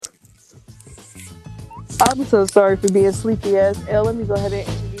I'm so sorry for being sleepy as hell. Let me go ahead and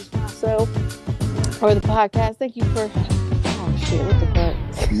introduce myself or the podcast. Thank you for. Oh shit! What the fuck?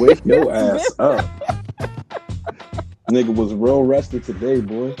 Wake your ass up. Nigga was real rested today,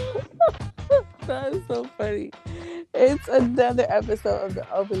 boy. That is so funny. It's another episode of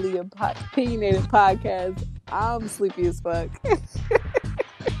the Overly Opinionated Podcast. I'm sleepy as fuck.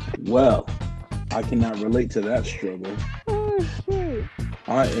 Well, I cannot relate to that struggle. Oh shit!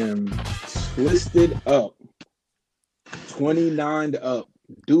 I am twisted up, 29'd up,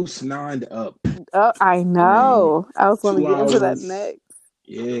 deuce 9'd up. Oh, I know. I was going to 2 get into that hours. next.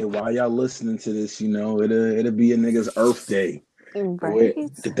 Yeah, while y'all listening to this, it'll be a nigga's Earth Day. Right. Boy,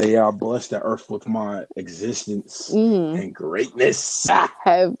 the day I bless the earth with my existence and greatness.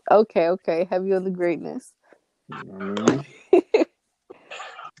 Okay. Have you on the greatness?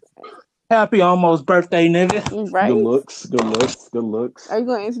 Happy almost birthday, nigga. Right. Good looks. Are you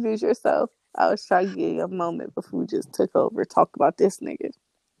going to introduce yourself? I was trying to give you a moment before we just took over. Talk about this nigga.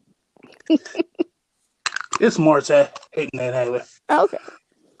 It's Marté. Hating that Haley. Okay.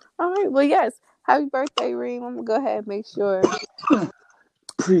 All right. Well, yes. Happy birthday, Reem. I'm going to go ahead and make sure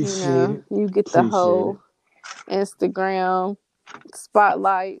Appreciate it. You get the whole Instagram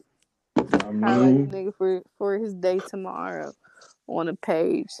spotlight. Highlight the nigga for his day tomorrow on a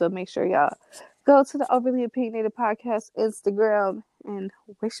page. So make sure y'all go to the Overly Opinionated Podcast Instagram and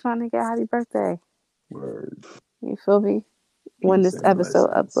wish my nigga happy birthday. Word. You feel me? When this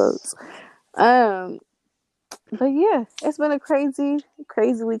episode uploads. But yeah, it's been a crazy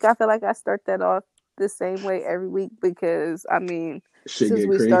week. I feel like I start that off the same way every week because since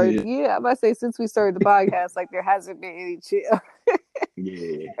we started, I'm about to say since we started the podcast, like there hasn't been any chill.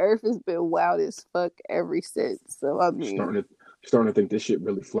 Yeah, Earth has been wild as fuck ever since. So starting to think this shit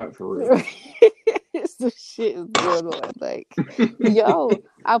really flat for real. Some shit is going on. Like, yo,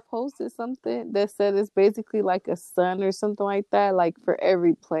 I posted something that said it's basically like a sun or something like that, like for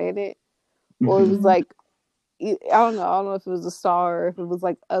every planet, or it was like. I don't know if it was a star or if it was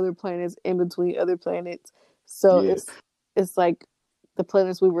like other planets in between other planets. So it's like the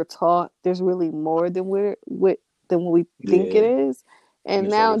planets we were taught there's really more than what we think it is. And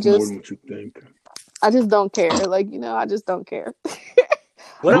now like just more than what you think. I just don't care. Like, I just don't care.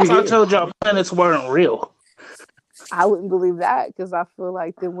 What if I told y'all planets weren't real? I wouldn't believe that because I feel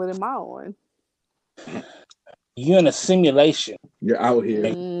like then what am I on? You in a simulation. You're out here.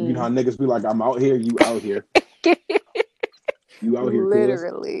 You know how niggas be like, I'm out here, you out here. You out here,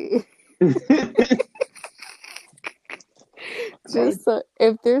 literally. Just so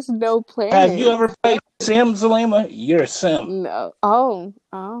if there's no planet. Have you ever played Sims, Zalima? You're a sim. No. Oh,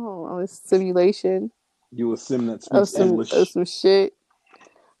 it's simulation. You a sim that speaks English. Of some shit.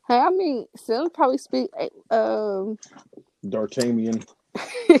 Hey, Sims probably speak D'Artagnan.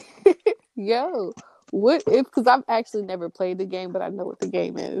 Yo, what if? Because I've actually never played the game, but I know what the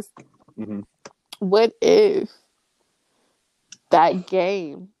game is. Mm-hmm. What if that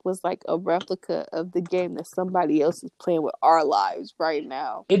game was like a replica of the game that somebody else is playing with our lives right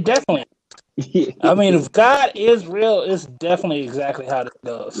now? It definitely. If God is real, it's definitely exactly how it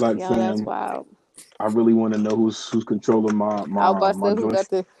goes. Like, that's wild. I really want to know who's controlling my. I was about to say who got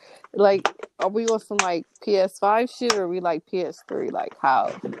the. Like, are we on some like PS5 shit or are we like PS3? Like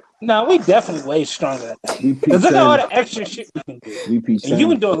how? No, we definitely way stronger than that. Because look at all the extra shit we can do. And you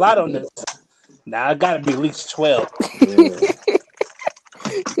can do a lot on this. Now I gotta be at least 12. Yeah.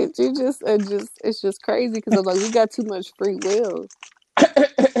 Could you it's just crazy because I'm like, we got too much free will.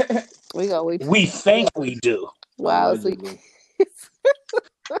 We think we do. Wow.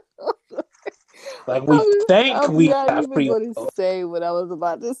 Like we think we got free will. I'm not say what I was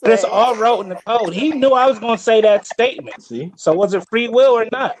about to say. But it's all wrote in the code. He knew I was going to say that statement. See? So was it free will or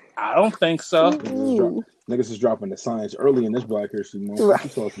not? I don't think so. Niggas is dropping the science early in this Black History Month. What you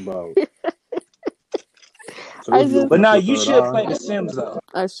talking about? But now you should play The Sims though.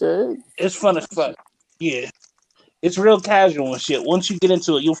 I should. It's fun as fuck. Yeah. It's real casual and shit. Once you get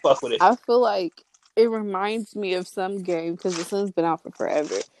into it, you'll fuck with it. I feel like it reminds me of some game because The Sims been out for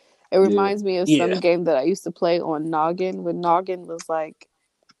forever. It reminds me of some game that I used to play on Noggin when Noggin was like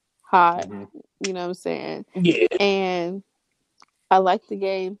hot. Mm-hmm. You know what I'm saying? Yeah. And I liked the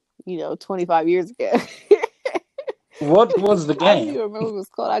game, 25 years ago. What was the game? I don't even remember what it was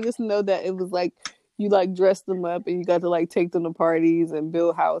called. I just know that it was like you like dress them up and you got to like take them to parties and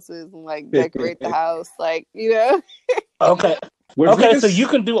build houses and like decorate the house, like Okay. Okay, so you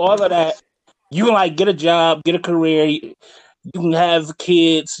can do all of that. You can like get a job, get a career. You can have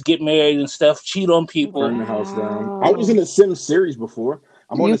kids, get married and stuff, cheat on people. Burn the house down. I was in the Sims series before.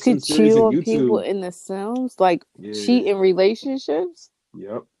 I'm on the Sims series on YouTube. People in the Sims? Like cheat in relationships?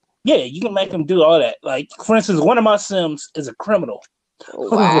 Yep. Yeah, you can make them do all that. Like, for instance, one of my Sims is a criminal.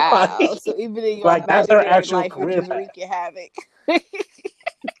 Wow. Like, so even in your like that's their actual life, career you're just wreaking havoc.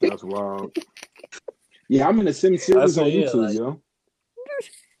 That's wild. Yeah, I'm in a Sim series on YouTube, yo.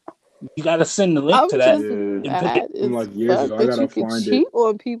 You gotta send the link to that. I'm like years ago. I gotta find it. Cheat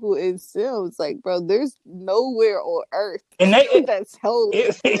on people in Sims, like, bro. There's nowhere on Earth, and that's holy.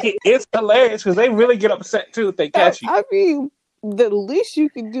 It's hilarious because they really get upset too if they catch you. I mean, the least you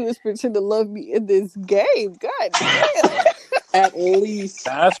can do is pretend to love me in this game. God damn. At least.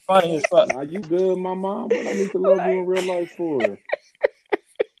 That's funny as fuck. Nah, you good, my mom? What I need to love you in real life for?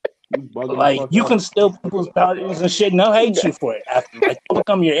 Like, you can steal people's boundaries and shit, and they'll hate you for it after. Like, they'll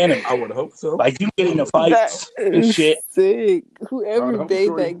become your enemy. I would hope so. Like, you get into fights and shit. Sick. Whoever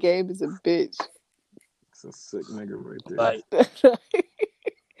made that game is a bitch. It's a sick nigga right there. Like,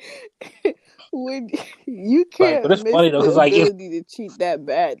 when you can't but it's funny though, because like ability to cheat that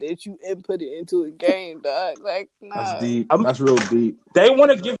bad that you input it into a game, dog. Like, nah. That's deep. That's real deep. They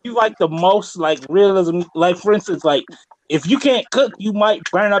want to give you like the most like realism. Like, for instance, like if you can't cook, you might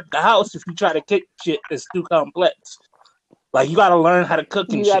burn up the house if you try to cook shit that's too complex. Like, you gotta learn how to cook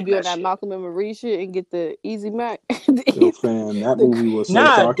and shit. You gotta be on that Malcolm and Marie shit and get the Easy Mac. Yo, fam, that movie was so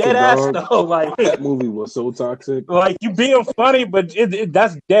toxic, dead dog. ass though. Like, that movie was so toxic. Like, you being funny, but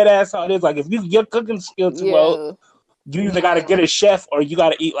that's dead ass how it is. Like, if your cooking skill too well, you either gotta get a chef or you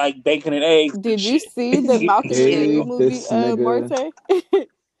gotta eat like bacon and eggs. Did you see the Malcolm and Marie movie, Marté?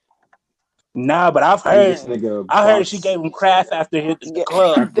 Nah, but I've heard she gave him craft after his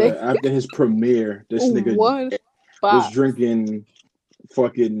club. After his premiere, this nigga was drinking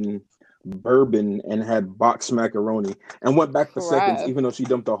fucking bourbon and had boxed macaroni and went back for seconds, even though she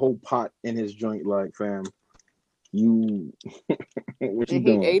dumped a whole pot in his joint. Like, fam, you what you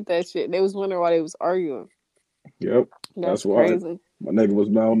doing? He ate that shit. They was wondering why they was arguing. Yep, that's why my nigga was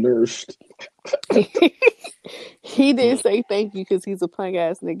malnourished. He didn't say thank you because he's a punk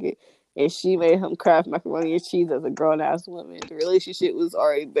ass nigga, and she made him craft macaroni and cheese as a grown ass woman. The relationship was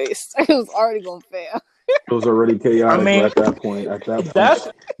already based. It was already gonna fail. It was already chaotic at that point.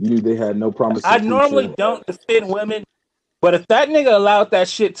 You knew they had no promise. I normally don't defend women, but if that nigga allowed that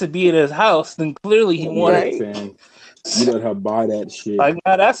shit to be in his house, then clearly he wanted it. You let her buy that shit. Like,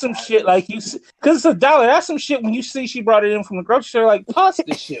 nah, that's some shit. Like, because it's $1. That's some shit. When you see she brought it in from the grocery store, like, toss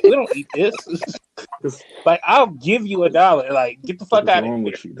this shit. We don't eat this. Like, I'll give you $1. Like, get the fuck out of here.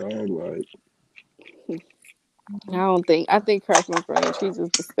 With you, dog? Like, I think craft macaroni and cheese is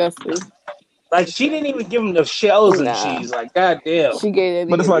disgusting. Like, she didn't even give him the shells and cheese. Like, goddamn. She gave it.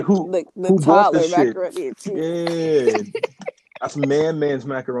 But it's like, who bought this shit? Macaroni and cheese. Yeah, that's man's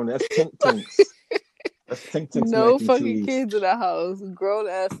macaroni. That's Tink's. That's Tink's no fucking kids in the house. Grown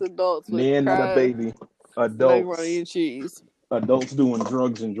ass adults with man, not a baby. Adults. Macaroni and cheese. Adults doing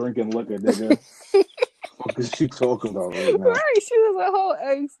drugs and drinking liquor, nigga. What is she talking about right now? Right, she was a whole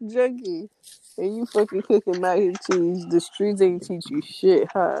ex-junkie. And you fucking cooking mac and cheese. The streets ain't teach you shit,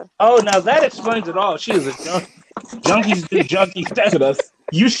 huh? Oh, now that explains it all. She is a junkie. Junkies do junkie stuff.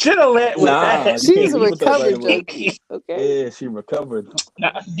 You should have let with that. She's a recovered junkie. Okay. Yeah, she recovered.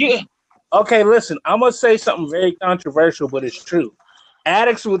 Okay, listen. I'm gonna say something very controversial, but it's true.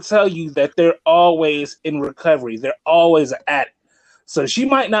 Addicts will tell you that they're always in recovery. They're always an addict. So she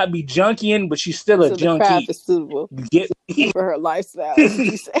might not be junkying, but she's still a junkie. The craft is suitable for her lifestyle.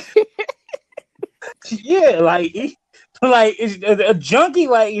 Yeah, like a junkie.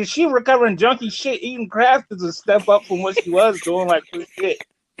 Like, if she recovering junkie shit, eating craft is a step up from what she was doing. Like, for shit.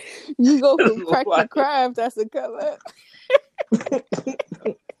 You go from crack to craft. That's a come up.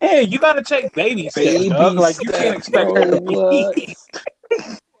 Hey, you gotta take baby steps, dog. Like, you can't expect her to be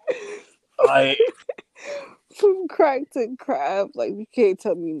like, from crack to craft. Like, you can't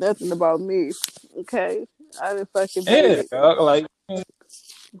tell me nothing about me. Okay, I didn't fucking dog. Like,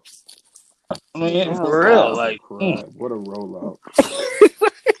 I mean, for real. Like, what a rollout.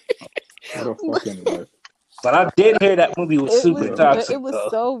 What a fucking life. But I did hear that movie was super toxic. It was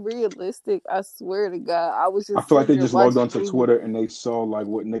so realistic. I swear to God, I feel like they just logged onto Twitter and they saw like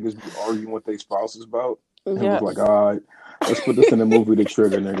what niggas be arguing with their spouses about, and was like, all right, let's put this in the movie to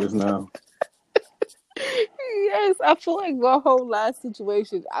trigger niggas now. Yes, I feel like my whole last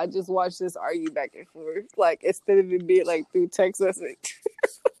situation, I just watched this argue back and forth, like instead of it being like through text message.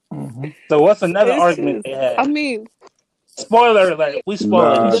 Mm-hmm. So what's another argument they had? I mean, spoiler alert, we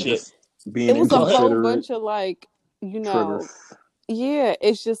spoiled this shit. It was a whole bunch of like, yeah,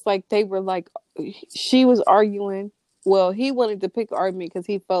 it's just like they were like, she was arguing. Well, he wanted to pick an argument because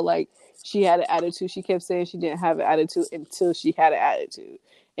he felt like she had an attitude. She kept saying she didn't have an attitude until she had an attitude.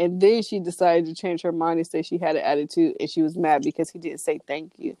 And then she decided to change her mind and say she had an attitude, and she was mad because he didn't say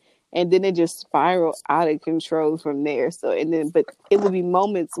thank you. And then it just spiraled out of control from there. So, but it would be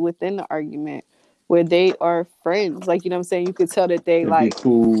moments within the argument where they are friends. Like, you know what I'm saying? You could tell that they It'd be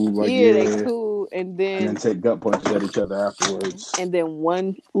cool. Like, they cool. And then take gut punches at each other afterwards. And then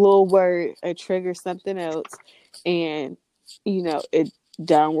one little word triggers something else. And, it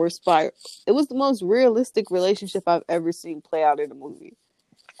downward spiral. It was the most realistic relationship I've ever seen play out in a movie.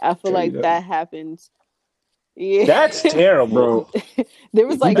 I feel like that happens. Yeah, that's terrible, bro. There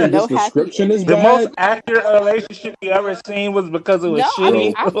was like no happy ending. The most accurate relationship you ever seen was because it was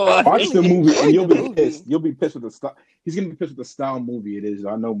shitty. Watch the movie and you'll be pissed. You'll be pissed with the style. He's gonna be pissed with the style movie it is.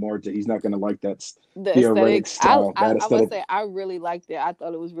 I know Marté. He's not gonna like that theoretic style. I would say I really liked it. I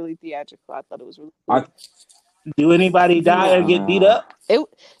thought it was really theatrical. I thought it was really cool. Do anybody die or get beat up?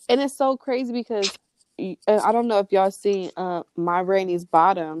 And it's so crazy because I don't know if y'all seen Ma Rainey's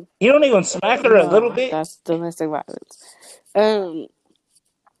Bottom. You don't even smack her a little bit? That's domestic violence. I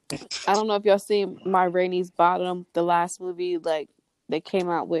don't know if y'all seen Ma Rainey's Bottom, the last movie like that came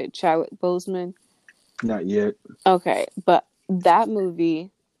out with Chadwick Boseman. Not yet. Okay, but that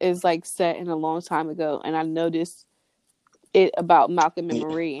movie is like set in a long time ago, and I noticed it about Malcolm and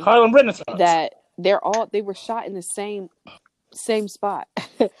Marie. Harlem Renaissance. That they were shot in the same spot.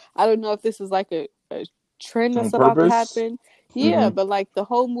 I don't know if this is like a trend that's about to happen. Yeah, but like the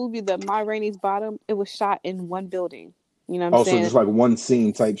whole movie, the Ma Rainey's Bottom, it was shot in one building. You know what I'm saying? Also, just like one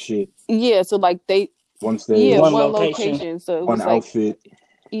scene type shit. Yeah, so like one stage, one location. So it was one outfit.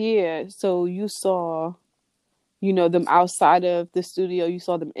 Yeah, so you saw, them outside of the studio. You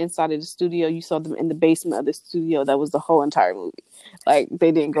saw them inside of the studio. You saw them in the basement of the studio. That was the whole entire movie. Like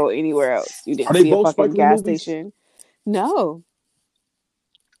they didn't go anywhere else. You didn't see a fucking gas station. No,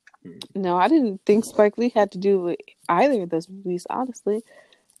 I didn't think Spike Lee had to do with either of those movies, honestly.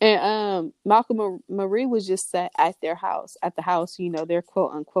 And Malcolm and Marie was just set at their house, their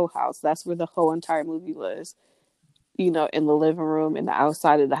quote unquote house. That's where the whole entire movie was. In the living room, and the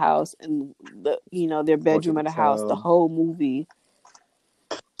outside of the house, and their bedroom of the house. The whole movie.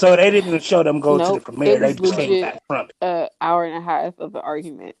 So they didn't even show them go to the premiere. They just came back from it. Hour and a half of an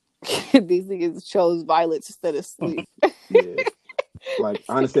argument. These niggas chose violence instead of sleep. Yeah. Like,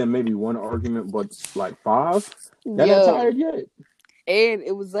 I understand maybe one argument, but like 5? They're not tired yet. And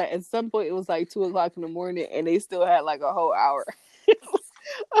it was like, at some point, it was like 2:00 in the morning, and they still had like a whole hour. They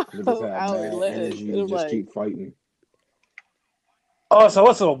just had energy to just keep fighting. Oh, so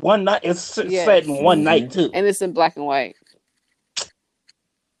it's a one night. It's set in one night too, and it's in black and white.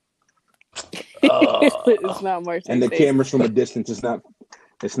 It's not much. And the camera's from a distance.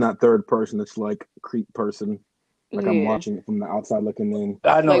 It's not third person. It's like creep person. Like I'm watching it from the outside looking in.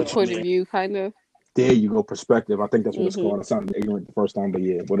 I know, like point of view, kind of. There you go, perspective. I think that's what it's called. I sounded ignorant the first time, but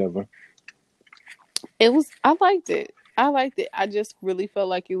yeah, whatever. I liked it. I just really felt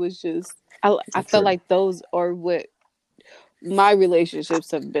like it was just. I felt like those are what my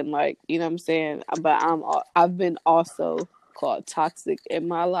relationships have been like. You know what I'm saying? But I've been also called toxic in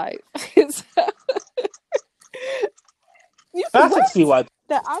my life. I can see why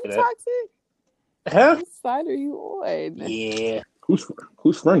that I'm toxic. Huh? What side are you on? Yeah.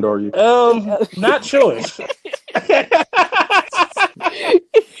 Whose friend are you? Not yours.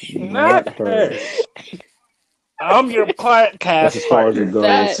 Not hers. I'm your podcast. That's as far as it goes.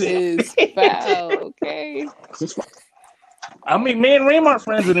 That is foul, okay? I mean, me and Reem aren't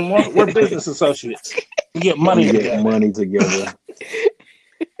friends anymore. We're business associates. We get money together.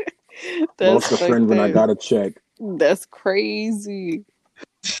 Lost a friend when I got a check. That's crazy.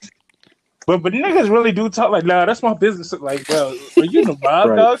 But niggas really do talk like, nah, that's my business. Like, bro, are you the mob,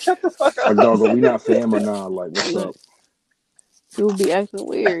 right. Dog? Shut the fuck up. Like, dog, are we not fam or nah? Like, what's up? You'll be acting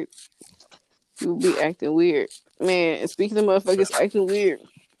weird. Man, speaking of motherfuckers acting weird.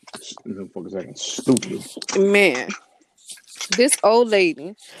 Motherfuckers acting stupid. Man. This old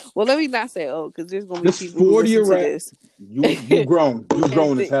lady. Well, let me not say old, because there's going to be people who listen to this. You grown. You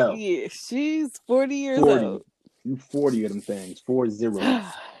grown as hell. Yeah, she's 40 years old. You 40 of them things. 40.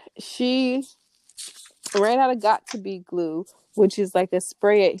 She ran out of got to be glue, which is like a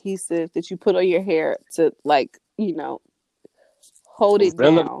spray adhesive that you put on your hair to, like, hold it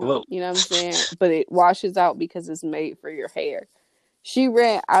down. You know what I'm saying? But it washes out because it's made for your hair. She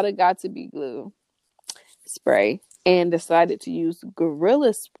ran out of got to be glue spray and decided to use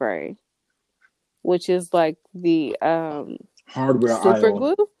Gorilla Spray, which is like the hardware super aisle.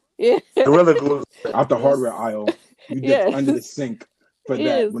 glue. Yeah, Gorilla Glue. Out the hardware aisle. You did under the sink for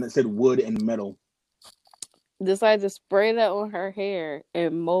that when it said wood and metal. Decided to spray that on her hair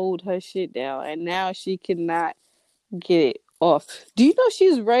and mold her shit down, and now she cannot get it off. Do you know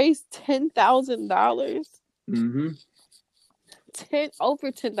she's raised $10,000? Mm-hmm.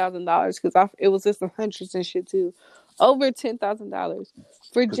 Over $10,000 because it was just some hundreds and shit too. Over $10,000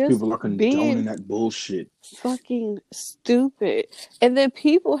 for just people are condoning being that bullshit. Fucking stupid. And then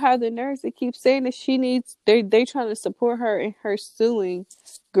people have the nerves to keep saying that she needs. They trying to support her in her suing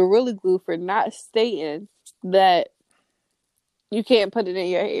Gorilla Glue for not stating that you can't put it in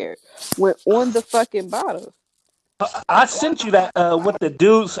your hair when on the fucking bottle. I sent you that with the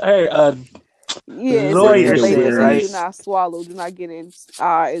dude's hair. Yeah, lawyer said, said, right? Do not swallow, do not get in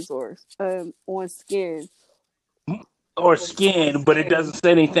eyes or on skin. Or skin, but it doesn't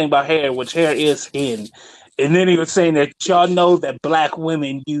say anything about hair, which hair is skin. And then he was saying that y'all know that black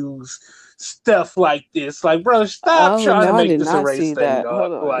women use stuff like this. Like, bro, stop trying to make this a race thing,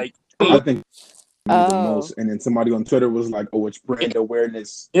 dog. Like, I think the most. And then somebody on Twitter was like, "Oh, it's brand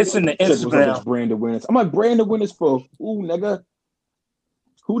awareness." It's in the Instagram. It's brand awareness. I'm like, brand awareness for who, nigga?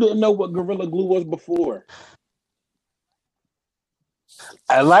 Who didn't know what Gorilla Glue was before?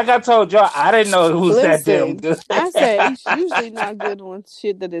 Like I told y'all, I didn't know it was that damn good. I said it's usually not good on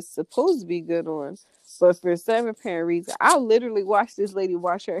shit that it's supposed to be good on. But for some apparent reason, I literally watched this lady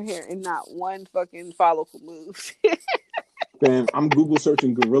wash her hair and not one fucking follicle moved. Fam, I'm Google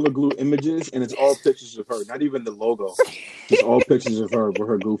searching Gorilla Glue images and it's all pictures of her, not even the logo. It's all pictures of her with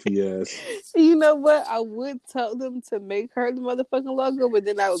her goofy ass. You know what? I would tell them to make her the motherfucking logo, but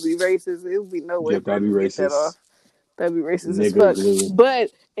then that would be racist. It would be no way for me to get that off. That'd be racist as fuck. Glue. But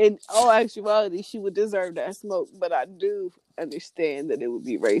in all actuality, she would deserve that smoke. But I do understand that it would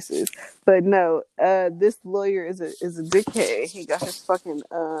be racist. But no, this lawyer is a dickhead. He got his fucking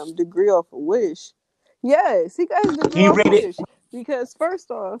degree off of Wish. Yes, he got his degree off of Wish. Because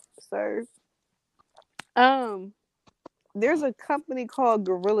first off, sir, there's a company called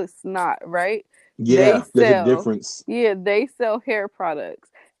Gorilla Snot, right? Yeah, there's a difference. Yeah, they sell hair products.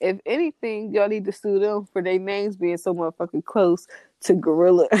 If anything, y'all need to sue them for their names being so motherfucking close to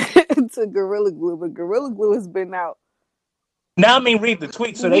Gorilla Glue. But Gorilla Glue has been out. Now, read the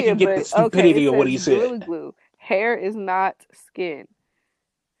tweet so they can get the stupidity of what he said. Gorilla Glue. Hair is not skin.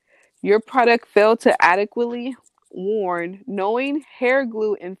 Your product failed to adequately warn, knowing hair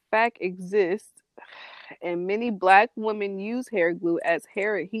glue in fact exists, and many black women use hair glue as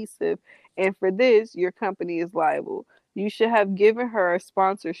hair adhesive, and for this, your company is liable. You should have given her a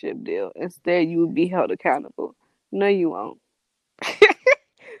sponsorship deal. Instead, you would be held accountable. No, you won't.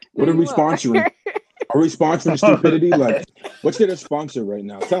 What are we sponsoring? Are we sponsoring stupidity? Like, let's get a sponsor right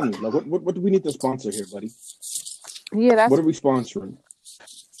now. Tell me, like, what do we need to sponsor here, buddy? Yeah, what are we sponsoring?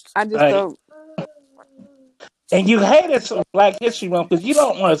 I just don't. And you hated some Black History Month because you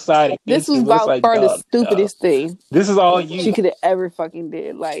don't want to side. This was by far the stupidest thing. This is all she could have ever fucking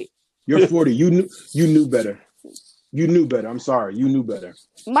did. Like, you're 40. You knew better. You knew better. I'm sorry. You knew better.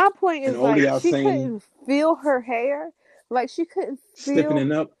 My point is, like, she couldn't feel her hair. Like, she couldn't feel...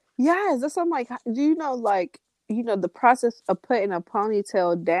 Stiffening up? Yes. That's what I'm like, do you know, like, the process of putting a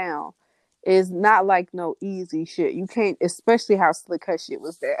ponytail down is not, like, no easy shit. You can't, especially how slick her shit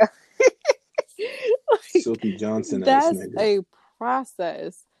was there. Like, Silky Johnson. That's a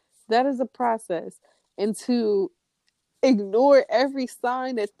process. That is a process. And to ignore every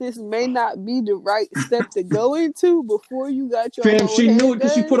sign that this may not be the right step to go into before you got your Fam, she knew it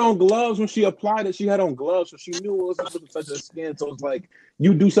because she put on gloves when she applied it. She had on gloves, so she knew it wasn't such a skin. So it's like,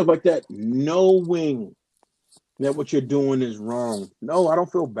 you do stuff like that knowing that what you're doing is wrong. No, I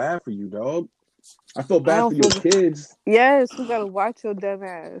don't feel bad for you, dog. I feel bad for your kids. Yes, you gotta watch your dumb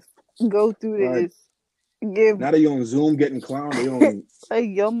ass go through this. Now that you're on Zoom getting clowned, they on like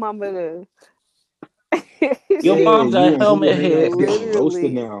your mama your mom got helmet head.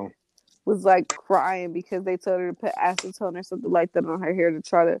 Roasted now. Was like crying because they told her to put acetone or something like that on her hair to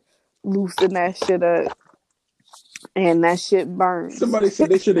try to loosen that shit up. And that shit burns. Somebody said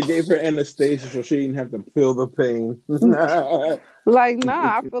they should have gave her anesthesia so she didn't have to feel the pain. Like,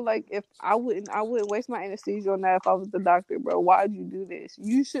 nah, I feel like if I wouldn't waste my anesthesia on that if I was the doctor, bro. Why'd you do this?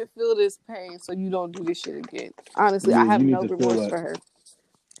 You should feel this pain so you don't do this shit again. Honestly, I have no remorse for her.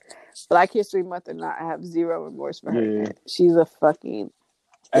 Black History Month or not, I have zero remorse for her. Yeah. She's a fucking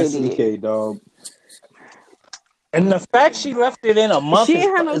SNK, idiot. Dog. And the fact she left it in a month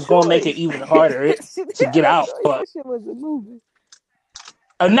is going to make it even harder to get out. But shit wasn't moving.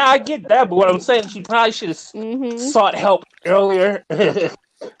 Now I get that, but what I'm saying, she probably should have sought help earlier. Like,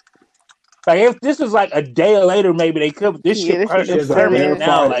 if this was like a day later, maybe they could. But this shit is permanent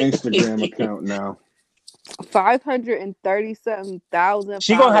now. Like, Instagram account now. 537,000.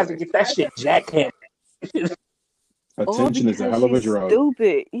 She gonna have to get that shit jackhammered. Attention is a hell of a drug.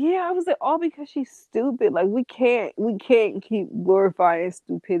 Stupid. Yeah, I was like, all because she's stupid. Like we can't keep glorifying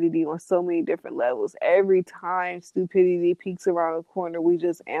stupidity on so many different levels. Every time stupidity peeks around the corner, we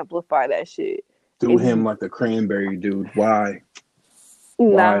just amplify that shit. Do him like the cranberry dude. Why?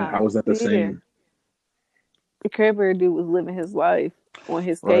 Why? How is that the same? The cranberry dude was living his life on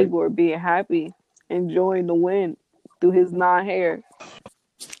his skateboard, being happy, enjoying the wind through his non-hair.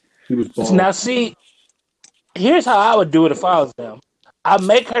 He was bald. Now see, here's how I would do it if I was them. I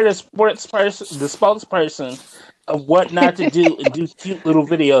make her the spokesperson of what not to do, and do cute little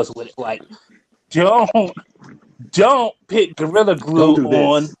videos with it. Like, don't put Gorilla Glue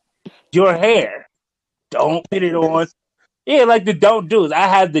on your hair. Don't put it on. Yeah, like the don't do's. I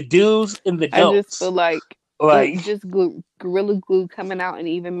have the do's and the don'ts. I just feel like just Gorilla Glue coming out and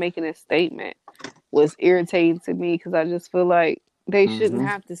even making a statement was irritating to me, because I just feel like they shouldn't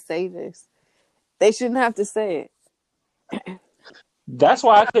have to say this. They shouldn't have to say it. That's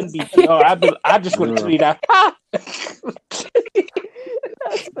why I couldn't be. I just would tweet out.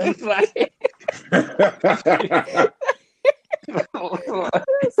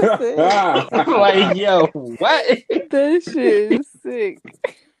 Like, yo, what? That shit is sick.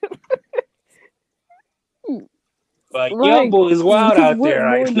 Like, young boy is wild out there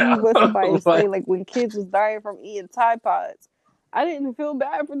right now. What somebody say, like, when kids was dying from eating Tide Pods, I didn't feel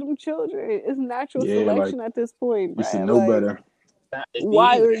bad for them children. It's natural selection at this point. You should know better.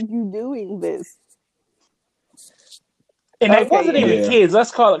 Why are you doing this? And it wasn't even kids.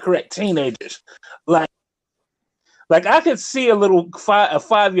 Let's call it correct, teenagers. Like I could see a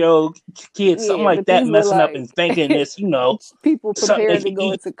 5-year-old kid, something like that, messing up and thinking this, people prepared to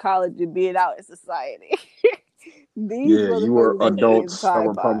go into college and being out in society. You were adults that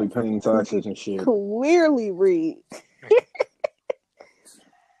were probably paying taxes and shit. Clearly read.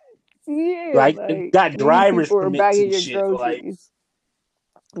 Got driver's permits and shit.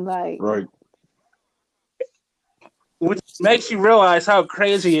 Right. Which makes you realize how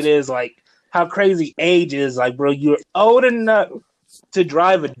crazy it is, like how crazy age is. Like, bro, you're old enough to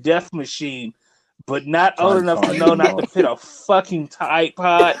drive a death machine, but not old enough to know not to put a fucking Tide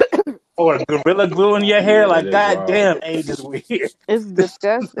Pod or Gorilla Glue in your hair. Like, goddamn, age is weird. It's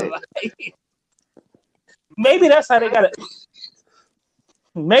disgusting. Maybe that's how they got it.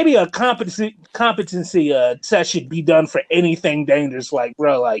 Maybe a competency test should be done for anything dangerous. Like,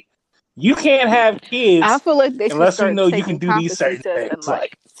 bro, like, you can't have kids. I feel like they unless you know you can do these certain things.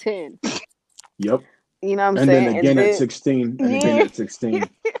 Like 10. Yep. You know what I'm and saying? Then again at 16. And again at 16.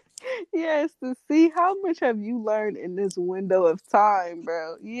 Yes, to see how much have you learned in this window of time,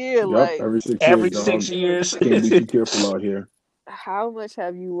 bro. Yeah, like every 6 years. Can't be too careful out here. How much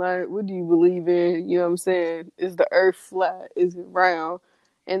have you learned? What do you believe in? You know what I'm saying? Is the earth flat? Is it round?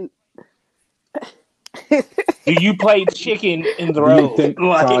 And do you play chicken in the road? Do you think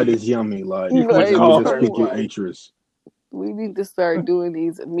Tide is yummy? Like, you just pick your interest. We need to start doing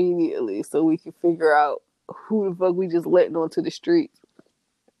these immediately so we can figure out who the fuck we just letting onto the streets.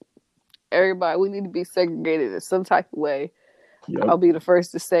 Everybody, we need to be segregated in some type of way. Yep. I'll be the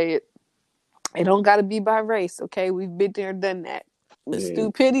first to say it. It don't got to be by race, okay? We've been there, done that. But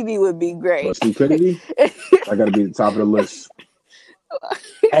stupidity would be great. But stupidity? I got to be at the top of the list.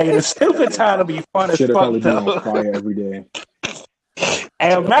 Hey, the stupid town will be fun as fuck, probably be on fire every day.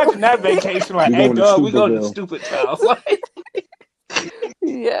 Hey, imagine that vacation. Like, hey, dog, we go to the stupid town.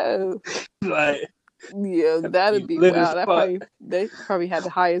 Yeah. That'd be wild. They probably had the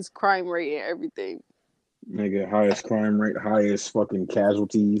highest crime rate and everything. Nigga, highest crime rate, highest fucking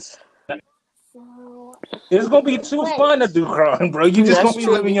casualties. It's gonna be too fun to do crime, bro. You just gonna be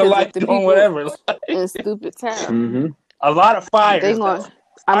living your life doing whatever. In stupid town. Mm-hmm. A lot of fires. The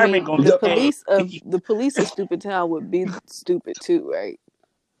police of stupid town would be stupid too, right?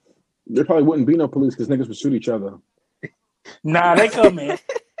 There probably wouldn't be no police because niggas would shoot each other. Nah, they come in.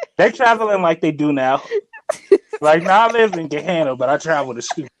 They traveling like they do now. Like, now I live in Gehenna, but I travel to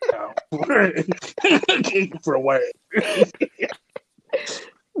stupid town for work.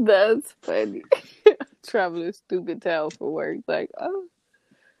 That's funny. Travel to stupid town for work. Like, oh,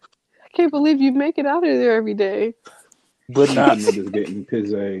 I can't believe you make it out of there every day. But not niggas getting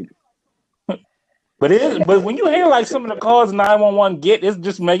pissed. But when you hear like some of the calls 911 get, it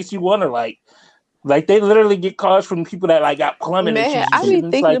just makes you wonder, like they literally get calls from people that like got plumbing issues. Man, I be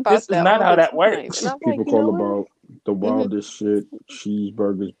thinking about this is not how that works. People call about the wildest shit,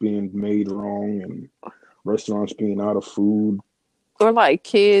 cheeseburgers being made wrong and restaurants being out of food. Or like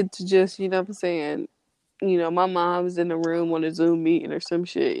kids just, you know what I'm saying, my mom's in the room on a Zoom meeting or some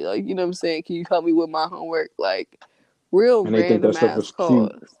shit. Like, you know what I'm saying, can you help me with my homework? Like, real random ass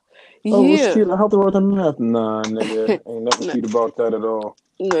calls. Oh, it's Yeah. cute. I helped her with the math. Nah, nigga, ain't nothing cute about that at all.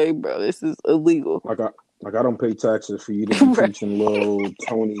 No, bro, this is illegal. Like I don't pay taxes for you to be Right. teaching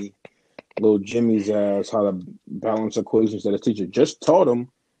little Jimmy's ass how to balance equations that a teacher just taught him.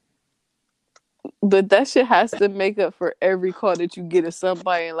 But that shit has to make up for every call that you get of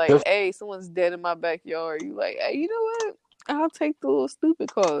somebody and like, hey, someone's dead in my backyard. You like, hey, you know what? I'll take the little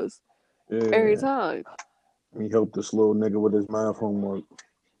stupid calls every time. He helped this little nigga with his math homework.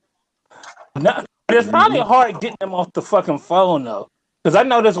 No, it's probably hard getting them off the fucking phone though. Because I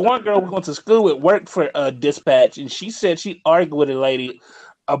know this one girl we went to school with worked for dispatch, and she said she argued with a lady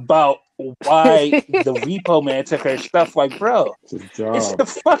about why the repo man took her stuff. Like, bro, it's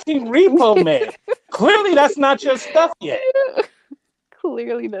the fucking repo man. Clearly, that's not your stuff yet.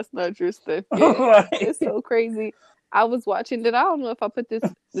 Clearly, that's not your stuff yet. It's so crazy. I was watching it. I don't know if I put this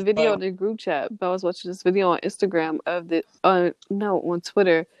video in the group chat, but I was watching this video on Instagram of on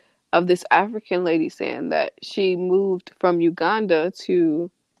Twitter of this African lady saying that she moved from Uganda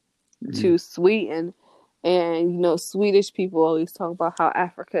to Sweden. And, you know, Swedish people always talk about how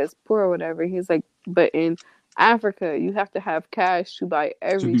Africa is poor or whatever. He's like, but in Africa, you have to have cash to buy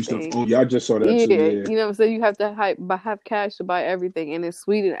everything. Oh, yeah, I just saw that too. Yeah. You know what I'm saying? You have to have cash to buy everything. And in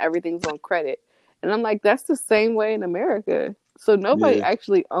Sweden, everything's on credit. And I'm like, that's the same way in America. So nobody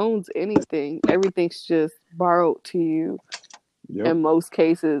actually owns anything. Everything's just borrowed to you in most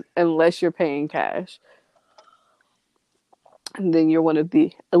cases, unless you're paying cash. And then you're one of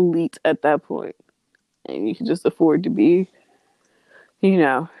the elite at that point. And you can just afford to be, you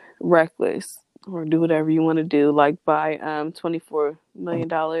know, reckless or do whatever you want to do, like buy $24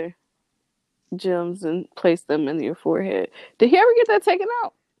 million gems and place them in your forehead. Did he ever get that taken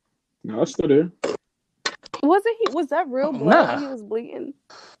out? No, it's still there. Was that real blood when he was bleeding?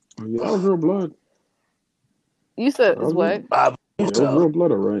 Yeah, that was real blood. You said it was what? Yeah, it was real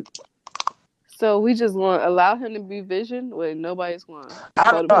blood, all right. So we just want to allow him to be vision when nobody's going to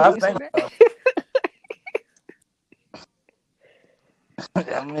call the police on that?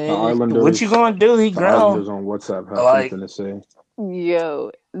 I mean, what you gonna do? He grown. Islanders on WhatsApp have something to say. Yo,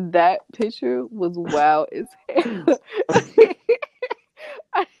 that picture was wild as hell.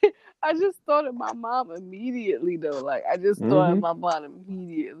 I just thought of my mom immediately though. Like I just thought of my mom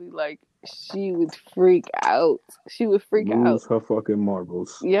immediately. Like she would freak out. She would freak out. Lose her fucking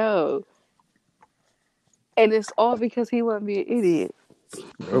marbles. Yo. And it's all because he want to be an idiot.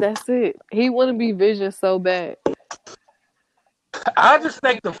 Yep. That's it. He want to be vision so bad. I just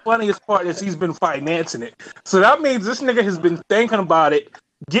think the funniest part is he's been financing it. So that means this nigga has been thinking about it,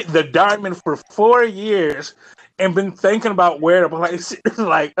 get the diamond for 4 years, and been thinking about where to place it.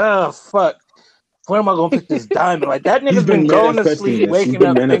 Like, oh, fuck. Where am I going to put this diamond? Like, that nigga's been going to sleep, waking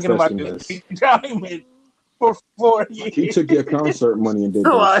up, thinking about this diamond for 4 years. He took your concert money and did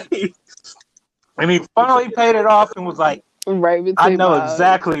this. And he finally paid it off and was like, I know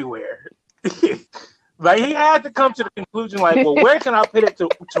exactly where. Like, he had to come to the conclusion, like, well, where can I put it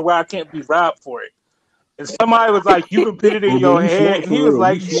to where I can't be robbed for it? And somebody was like, you can put it in your head. And he was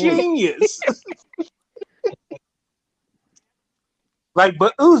like, genius. Like,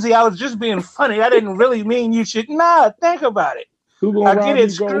 but Uzi, I was just being funny. I didn't really mean you should. Nah, think about it. I get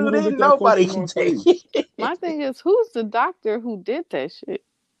it screwed in. Nobody can take it. My thing is, who's the doctor who did that shit?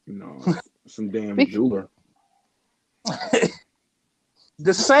 No, some damn jeweler.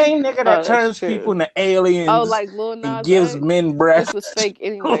 The same nigga that turns people into aliens. Oh, like Lil Nas and gives men breasts. This was fake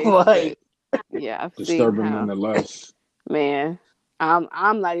anyway. Like, yeah, I've disturbing seen how. Nonetheless. Man,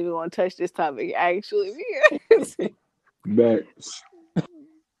 I'm not even going to touch this topic. Actually, Backs.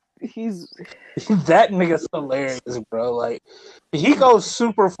 That nigga's hilarious, bro. Like he goes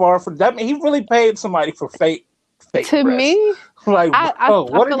super far for that. He really paid somebody for fake to breasts. Me, like,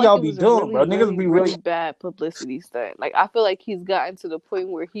 what did y'all be doing, bro? Niggas be really bad publicity stunt. Like, I feel like he's gotten to the point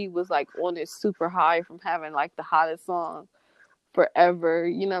where he was like on it super high from having like the hottest song forever.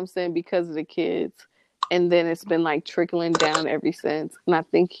 You know what I'm saying? Because of the kids, and then it's been like trickling down ever since. And I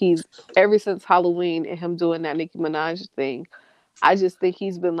think ever since Halloween and him doing that Nicki Minaj thing. I just think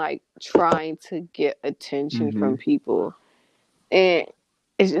he's been like trying to get attention from people, and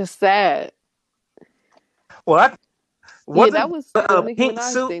it's just sad. Well, that was the pink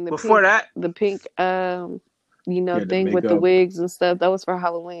Minaj suit thing. Before that, the pink, thing with the wigs and stuff. That was for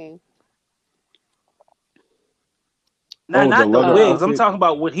Halloween. No, not the wigs. I'm talking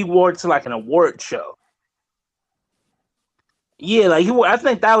about what he wore to like an award show. Yeah, like I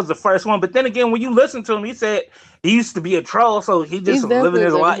think that was the first one. But then again, when you listen to him, he said he used to be a troll, so he just living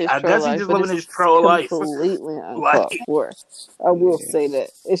his life. I guess he's just living his troll life. Completely uncalled for. I will say that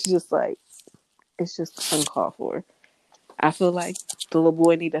it's just uncalled for. I feel like the little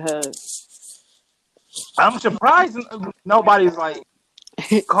boy need a hug. I'm surprised nobody's like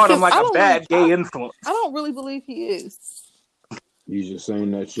called him like a bad gay influence. I don't really believe he is. He's just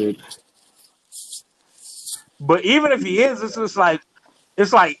saying that shit. But even if he is, it's just like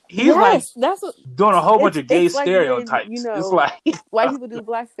he's like doing a whole bunch of gay stereotypes. When, it's like white people do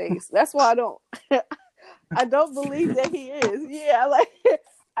blackface. That's why I don't believe that he is. Yeah,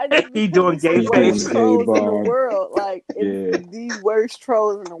 like he doing gay face trolls in the world. Like it's the worst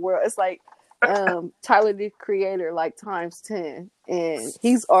trolls in the world. It's like Tyler the Creator like times 10, and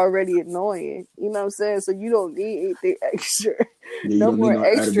he's already annoying. You know what I'm saying? So you don't need anything extra. No more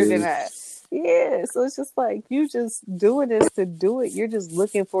extra than that. Yeah, so it's just like you just doing this to do it. You're just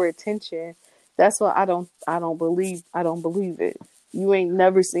looking for attention. That's why I don't believe it. You ain't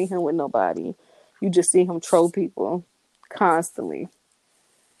never seen him with nobody. You just see him troll people constantly.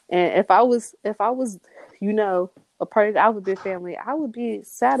 And if I was, a part of the Alphabet family, I would be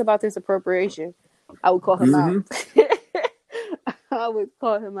sad about this appropriation. I would call him out. I would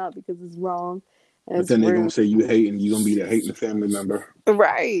call him out because it's wrong. But then they're gonna say you hating. You're gonna be the hating family member,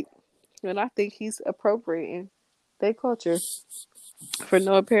 right? And I think he's appropriating their culture for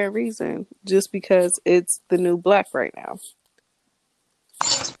no apparent reason, just because it's the new black right now.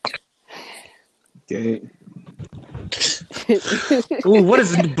 Okay. Ooh, what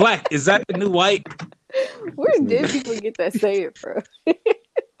is the new black? Is that the new white? Where did people get that saying from?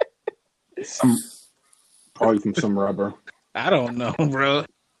 Probably from some rapper. I don't know, bro.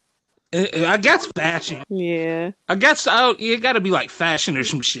 I guess fashion. Yeah. I guess it got to be like fashion or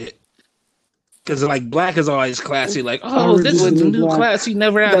some shit. Because like black is always classy. Like, this is the new classy,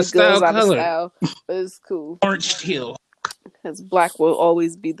 never out of style color. But it's cool. Orange teal. Because black will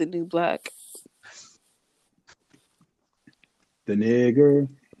always be the new black. The nigger.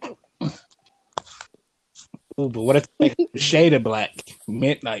 Ooh, but what if it's like shade of black?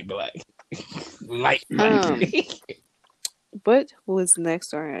 Midnight black. Light black. What was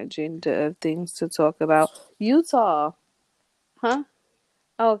next on our agenda of things to talk about? Utah. Huh?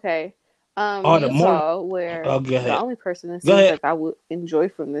 Okay. Utah, where the only person that seems like I would enjoy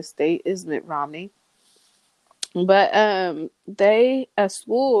from this state is Mitt Romney. But they at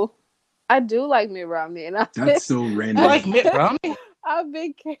school, I do like Mitt Romney, and that's so random. You like Mitt Romney? I've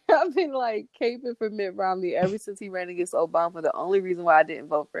been like caping for Mitt Romney ever since he ran against Obama. The only reason why I didn't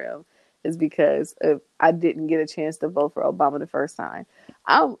vote for him is because I didn't get a chance to vote for Obama the first time.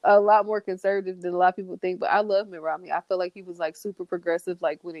 I'm a lot more conservative than a lot of people think, but I love Mitt Romney. I feel like he was like super progressive,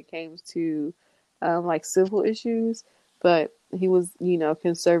 like when it came to like civil issues, but he was,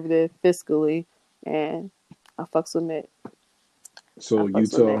 conservative fiscally, and I fucks with Mitt. So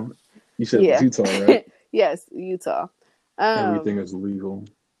Utah, you said Utah, right? Yes, Utah. Everything is legal.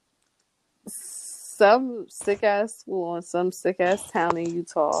 Some sick ass school in some sick ass town in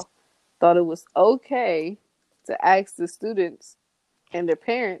Utah thought it was okay to ask the students and their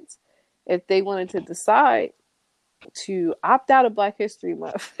parents if they wanted to decide to opt out of Black History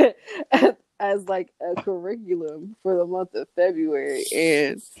Month as like a curriculum for the month of February.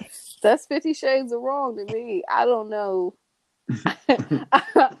 And that's 50 Shades of Wrong to me. I don't know.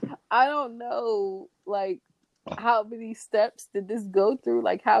 I don't know, like, how many steps did this go through?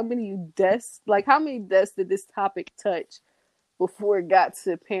 Like, how many deaths did this topic touch before it got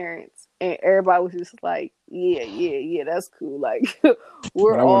to parents? And everybody was just like, yeah, that's cool. Like,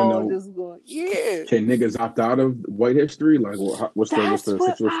 we're all just going, yeah. Can niggas opt out of white history? Like, what's the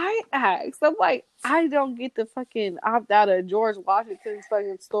situation? I asked. I'm like, I don't get to fucking opt out of George Washington's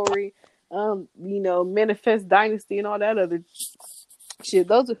fucking story, Manifest Dynasty and all that other shit.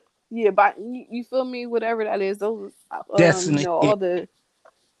 Those are, but you feel me? Whatever that is, those, all the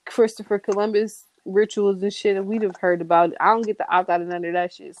Christopher Columbus rituals and shit, and we'd have heard about it. I don't get to opt out of none of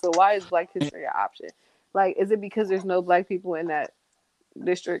that shit. So why is Black History an option? Like, is it because there's no Black people in that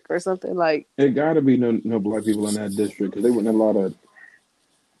district or something? Like, it gotta be no Black people in that district because they wouldn't allow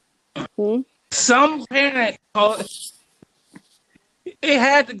that. Some parents, it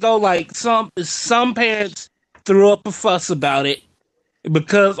had to go like some parents threw up a fuss about it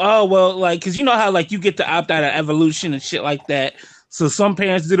because because you know how like you get to opt out of evolution and shit like that. So some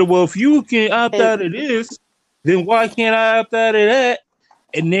parents did it. Well, if you can opt out of this, then why can't I opt out of that?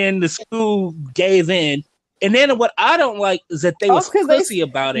 And then the school gave in. And then what I don't like is that they was pussy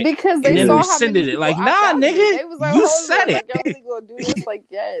about it because they and then rescinded it. Like, nah, nigga, like, you said it. Like, y'all gonna do this? Like,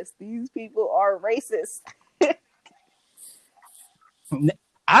 yes, these people are racist.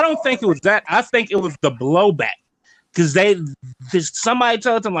 I don't think it was that. I think it was the blowback. Because somebody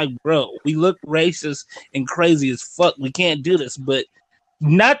told them, like, bro, we look racist and crazy as fuck. We can't do this. But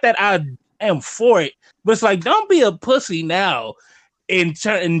not that I am for it. But it's like, don't be a pussy now and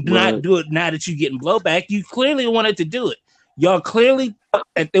not do it now that you're getting blowback. You clearly wanted to do it. Y'all clearly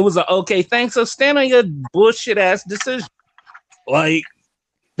it was an okay thing. So stand on your bullshit ass decision. Like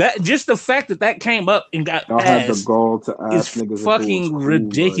that, just the fact that came up and got passed had the gall to ask is niggas fucking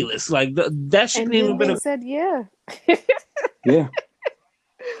ridiculous. Like that shouldn't even been. Said yeah. Yeah.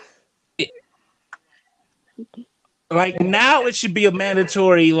 Like now, it should be a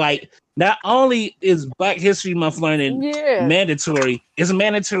mandatory. Like not only is Black History Month learning mandatory, it's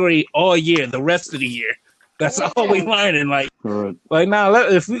mandatory all year, the rest of the year. That's all we learning. Like now,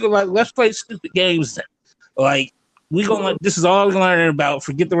 if we let's play stupid games. Then. Like we gonna this is all we're learning about.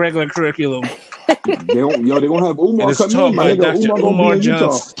 Forget the regular curriculum. They gonna have Umar come in. My nigga Umar gonna be in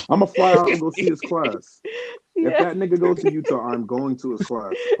Utah. I'm gonna fly out and go see his class. If that nigga goes to Utah, I'm going to his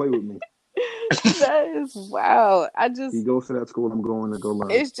class. Play with me. That is wow. He goes to that school. I'm going to go learn.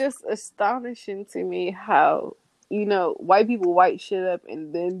 It's just astonishing to me how white people white shit up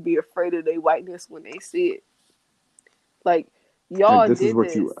and then be afraid of their whiteness when they see it. Like y'all this did is what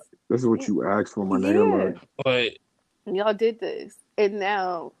this. This is what you asked for, my nigga. But y'all did this, and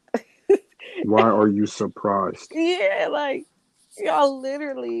now why are you surprised? Yeah, like y'all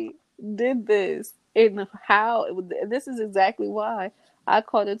literally did this, and this is exactly why I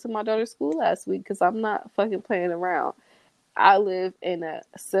called into my daughter's school last week because I'm not fucking playing around. I live in a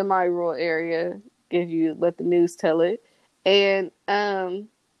semi-rural area, if you let the news tell it, and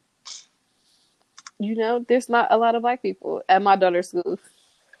there's not a lot of Black people at my daughter's school.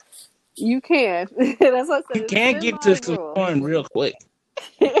 You can. That's what I said. You can't get to some porn real quick.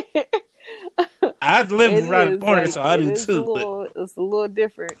 I live around the corner, so I do too. It's a little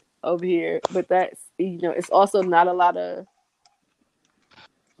different over here, but that's it's also not a lot of.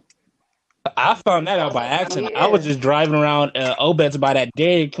 I found that out by accident. I was just driving around Obet's by that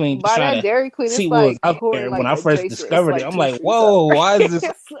Dairy Queen to try to see what was out there. When I first discovered it, I'm like, whoa, why is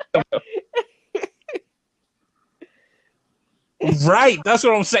this? Right, that's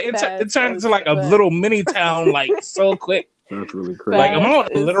what I'm saying. It turned into like a little mini town, like so quick. That's really crazy. Like I'm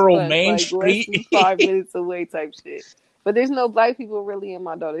on a literal main street, less than 5 minutes away, type shit. But there's no Black people really in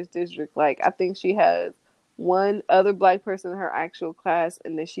my daughter's district. Like I think she has one other Black person in her actual class,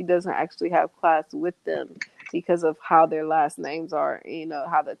 and then she doesn't actually have class with them because of how their last names are.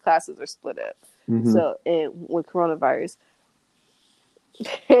 How the classes are split up. Mm-hmm. So, and with coronavirus.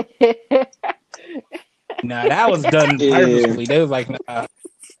 Nah, that was done purposely. They was like, nah,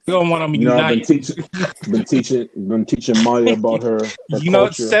 we don't want them united. Been teaching Maya about her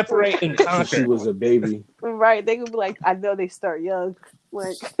culture. Separate and conquer. Since she was a baby. Right, they could be like, I know they start young.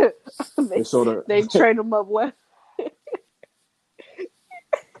 Like they train them up well.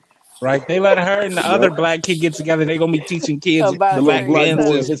 Right, they let her and the other Black kid get together. They gonna be teaching kids about the Black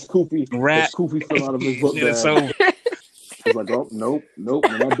dances, his koofy fell out of his book bag. So he's like, oh nope,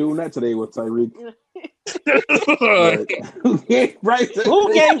 we're not doing that today with Tyreek. Right. Who gave Bryce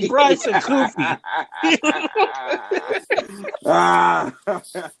a koofy?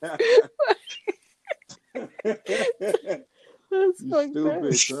 That's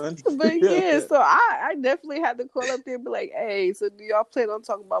stupid, son. But yeah, so I definitely had to call up there and be like, hey, so do y'all plan on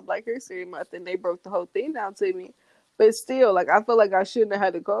talking about Black History Month? And they broke the whole thing down to me. But still, like, I feel like I shouldn't have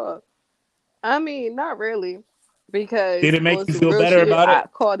had to call. I mean, not really. Because did it make you feel better about it? I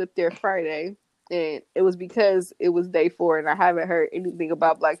called up there Friday, and it was because it was day 4, and I haven't heard anything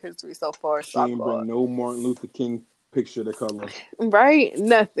about Black History so far. She ain't bring no Martin Luther King picture to color. Right?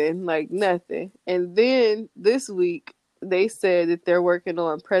 Nothing. Like, nothing. And then this week, they said that they're working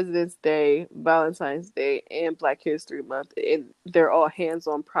on President's Day, Valentine's Day, and Black History Month, and they're all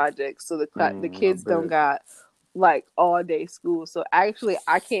hands-on projects. So the kids don't got like all day school. So actually,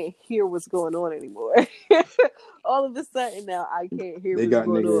 I can't hear what's going on anymore. All of a sudden now, I can't hear. They got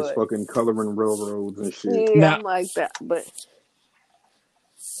niggas fucking coloring railroads and shit. Yeah, I'm like that, but.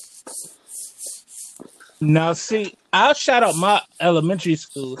 Now, see, I'll shout out my elementary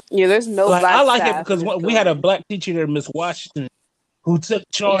school. Yeah, there's no Black I like it because we had a Black teacher there, Miss Washington, who took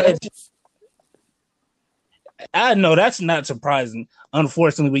charge. I know that's not surprising,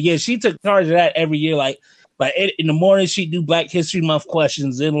 unfortunately, but yeah, she took charge of that every year. Like in the morning, she'd do Black History Month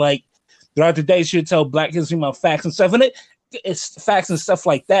questions, and like throughout the day, she'd tell Black History Month facts and stuff. And it's facts and stuff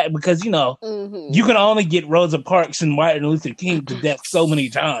like that because you can only get Rosa Parks and Martin Luther King to death so many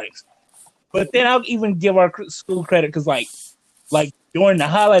times. But then I'll even give our school credit because, like during the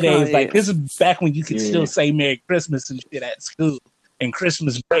holidays, like this is back when you could still say Merry Christmas and shit at school and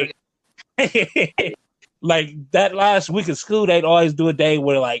Christmas break. Like that last week of school, they'd always do a day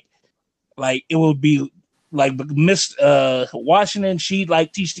where like it would be like Miss Washington, she'd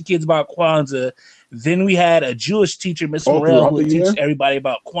like teach the kids about Kwanzaa. Then we had a Jewish teacher, Miss Morel, who would teach everybody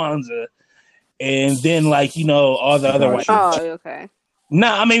about Kwanzaa. And then like, you know, all the other white. Oh, okay.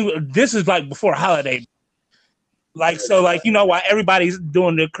 No, I mean, this is like before holiday. Like, so like, you know, while everybody's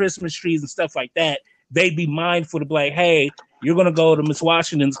doing their Christmas trees and stuff like that, they'd be mindful to be like, hey, you're going to go to Miss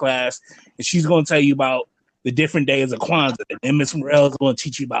Washington's class and she's going to tell you about the different days of Kwanzaa. And then Miss Morel is going to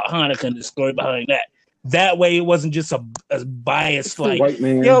teach you about Hanukkah and the story behind that. That way it wasn't just a biased, like,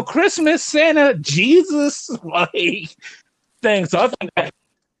 yo, Christmas, Santa, Jesus, like, thing. So I think that,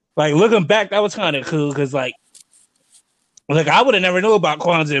 like, looking back, that was kind of cool because, like, I would have never known about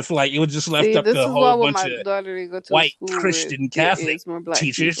Kwanzaa if, like, it was just left up to a whole bunch of white Christian Catholic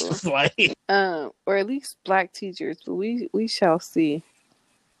teachers, like, or at least black teachers. But we shall see.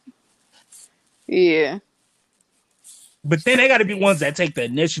 Yeah. But then they got to be ones that take the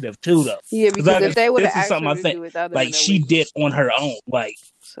initiative too, though. Yeah, because if they would have something I think, like, she did on her own, like.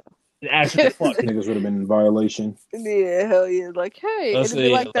 So. Actually, fuck niggas would have been in violation. Yeah, hell yeah! Like, hey, it'd be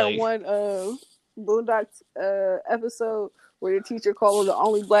like that one Boondocks episode where the teacher called the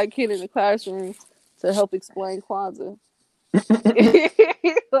only black kid in the classroom to help explain Kwanzaa.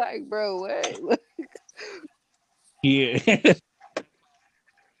 Like, bro, what? Yeah.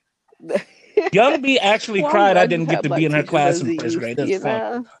 Young B actually cried I didn't get to be in her class in first grade. That's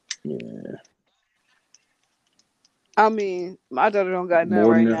fun. Yeah. I mean, my daughter don't got none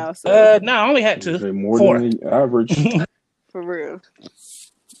right now. So no, I only had 2. More 4. than the average. For real.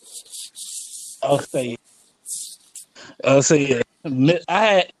 I'll say it. I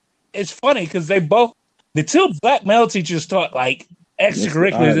had. It's funny because they both, the 2 black male teachers taught like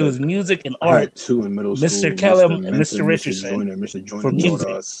extracurriculars. It was music and art. I had 2 in middle school. Mr. Kellum and Mr. Richardson. Mr. Joyner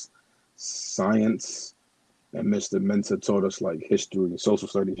taught us science, and Mr. Mentor taught us like history and social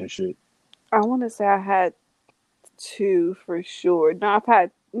studies and shit. I want to say I had 2 for sure.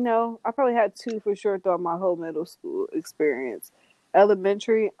 No, I probably had 2 for sure throughout my whole middle school experience.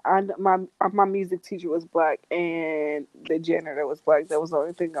 Elementary, my music teacher was black and the janitor was black. That was the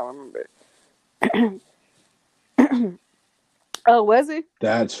only thing I remember. Oh, was he?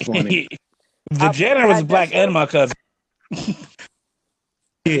 That's funny. The janitor was black and my cousin.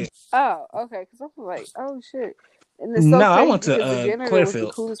 Yeah. Oh, okay. Because I was like, oh shit. And it's so I went to the janitor Clearfield.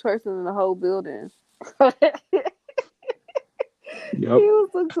 Was the coolest person in the whole building. Yep. He was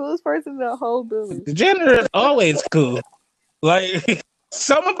the coolest person in the whole building. The janitor is always cool. Like,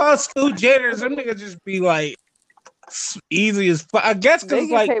 something about school janitors, them niggas just be like easy as fuck. I guess because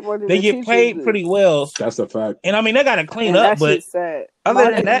like they get paid pretty well. That's a fact. And I mean, they gotta clean up, but sad.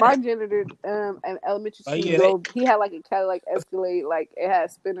 Other than that, my janitor in elementary school, he had like a Cadillac Escalade, like it had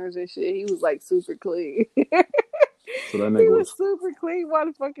spinners and shit. He was like super clean. So that nigga was super clean. While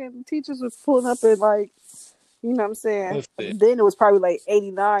the fucking teachers was pulling up in like, you know what I'm saying? Then it was probably like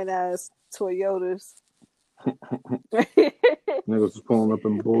 89 ass Toyotas. Niggas was pulling up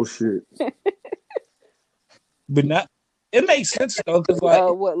in bullshit. But not. It makes sense though, because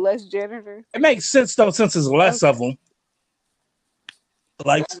like what, less janitor? It makes sense though, since there's less of them.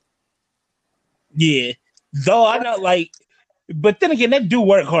 Like, yeah. Though I know, like, but then again, they do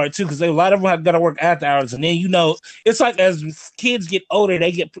work hard too, because a lot of them have got to work after hours, and then you know, it's like as kids get older,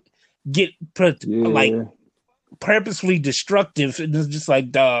 they get like purposefully destructive, and it's just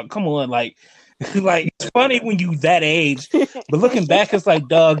like, dog, come on, like. Like, it's funny when you that age, but looking back, it's like,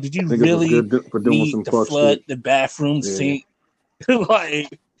 dog, did you really need to flood the bathroom sink?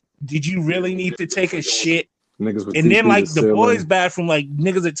 Like, did you really need to take a shit? And then, like, the boys' bathroom, like,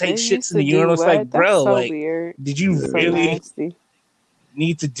 niggas that take shits in the urinal, it's like, bro, so like, weird. Did you really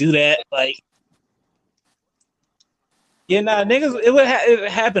need to do that? Like, yeah, nah, niggas, it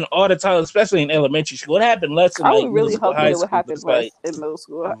happened all the time, especially in elementary school. It happened less in like really middle school, high it would school. Happen less like, in middle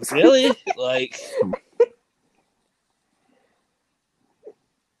school. Really? Like,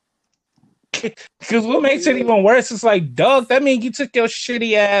 because what makes it even worse is like, dog, that means you took your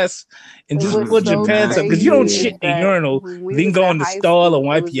shitty ass and just put your pants up because you don't shit in the urinal, then go in the stall and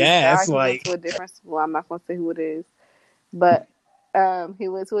wipe your ass. Like, to a different school. I'm not gonna say who it is, but he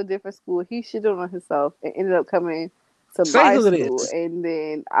went to a different school. He shitted on himself and ended up coming to my school, and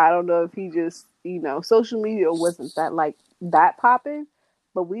then I don't know if he just, you know, social media wasn't that popping,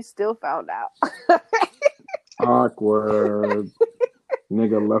 but we still found out. Awkward.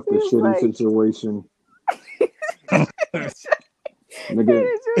 Nigga left a shitty situation. Nigga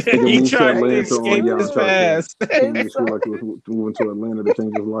he tried to escape his past. He made it like he was moving to Atlanta to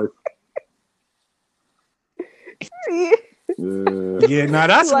change his life. Yeah, no,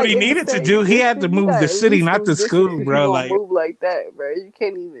 that's what he needed to do. He had to move the city, not the school, bro. Like move like that, bro. You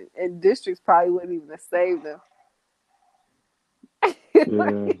can't even. And districts probably wouldn't even save them.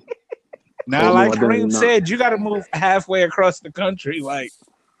 Yeah. Now, like Kareem said, you got to move halfway across the country, like,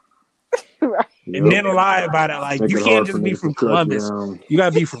 right. And then lie about it. Like, you can't just be from Columbus. You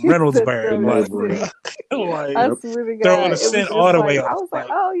got to be from Reynoldsburg. I swear to God. Throwing a cent all the way up. I was like,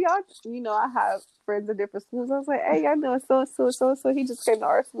 oh, y'all, I have friends in different schools. I was like, hey, y'all know so-and-so. He just came to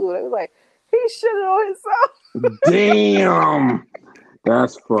our school. They was like, he shitted on himself. Damn.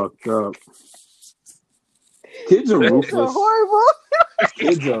 That's fucked up. Kids are ruthless. Horrible.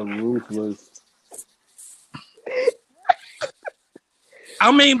 Kids are ruthless.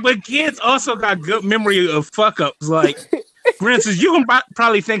 I mean, but kids also got good memory of fuck ups. Like, for instance, you can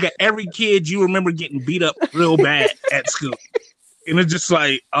probably think of every kid you remember getting beat up real bad at school. And it's just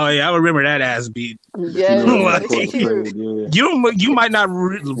like, oh yeah, I remember that ass beat. Yeah, you might not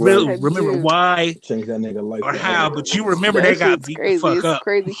remember why change that nigga life or how, but you remember they got beat the fuck up. It's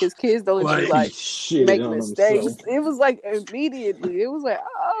crazy because kids don't even make mistakes. Himself. It was like immediately. It was like,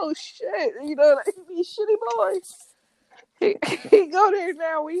 oh shit, like you shitty boy. He go there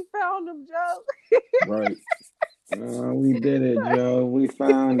now. We found him, Joe. Right. We did it, Joe. We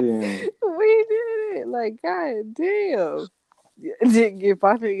found him. We did it. Like, god damn. Didn't give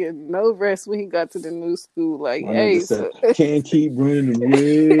my nigga no rest when he got to the new school. Like, hey, can't keep running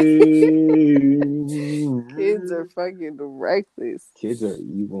away. Kids are fucking reckless. Kids are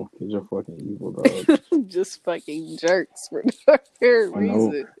evil. Kids are fucking evil, dog. Just fucking jerks for no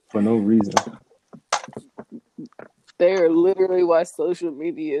reason. For no reason. They are literally why social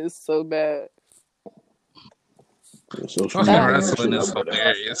media is so bad. Social media wrestling is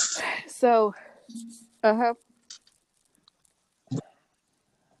hilarious. So, I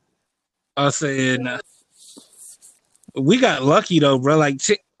was saying, we got lucky though, bro. Like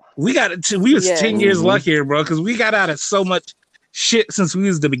we was 10 years luckier, bro, because we got out of so much shit since we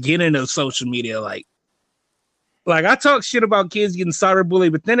was the beginning of social media. Like I talk shit about kids getting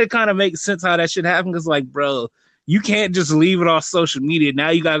cyberbullied, but then it kind of makes sense how that shit happened. Because, like, bro, you can't just leave it off social media. Now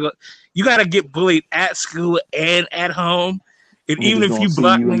you gotta get bullied at school and at home. And even if you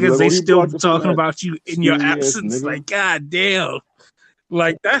block niggas, they still talking about you in your absence. Like, god damn,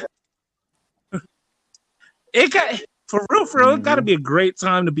 like that. It got for real. It got to be a great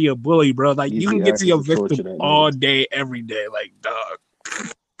time to be a bully, bro. Like, you can get to your victim all day, every day. Like, dog.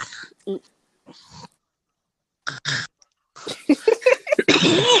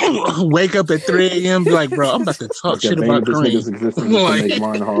 Wake up at 3 a.m. Be like, bro, I'm about to talk shit about Kareem. Like, make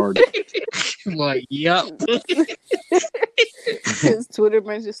mine hard. Like, yup. His Twitter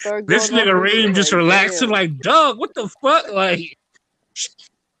message started going. This nigga Reem just relaxing, like, dog, what the fuck, like.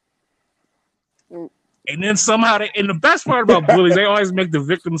 And then somehow, and the best part about bullies, they always make the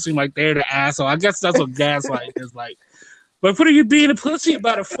victim seem like they're the asshole. I guess that's what gaslighting is like. But what are you being a pussy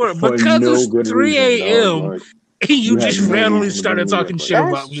about it for? Because it's 3 a.m. Like, you just randomly started talking shit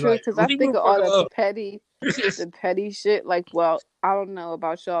about me. That's true, because I think of all the petty shit. Like, well, I don't know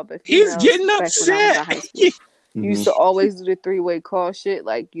about y'all, but he's getting upset. Used to always do the 3-way call shit.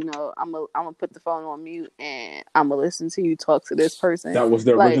 Like, I'm gonna put the phone on mute and I'm gonna listen to you talk to this person. That was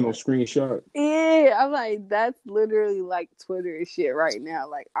the original screenshot. Yeah, I'm like, that's literally like Twitter and shit right now.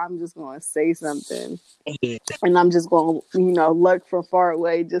 Like, I'm just gonna say something and I'm just gonna, lurk from far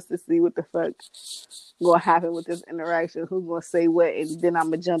away just to see what the fuck gonna happen with this interaction. Who's gonna say what, and then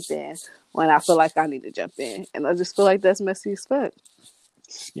I'm gonna jump in when I feel like I need to jump in. And I just feel like that's messy as fuck.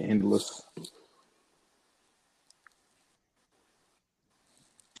 Scandalous.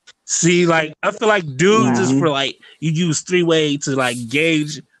 See, like, I feel like dudes is for, like, you use 3-way to, like,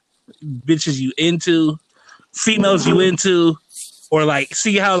 gauge bitches you into, females you into, or, like,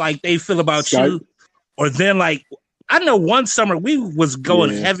 see how, like, they feel about you. Or then, like, I know one summer we was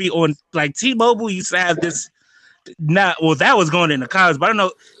going heavy on, like, T-Mobile used to have this, that was going into college, but I don't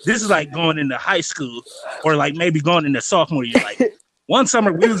know, this is, like, going into high school, or, like, maybe going into sophomore year. Like, one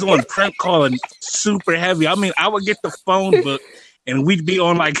summer we was on prank calling super heavy. I mean, I would get the phone book, and we'd be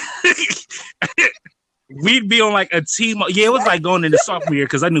on like a T-Mobile. Yeah, it was like going into sophomore year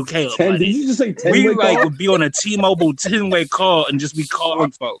because I knew Caleb. Did you just say 10-way we like would be on a T-Mobile 10-way call and just be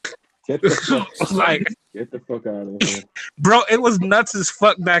calling folk. Get the fuck out of here, bro. It was nuts as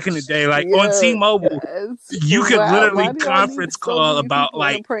fuck back in the day. Like on T-Mobile, you could literally conference call about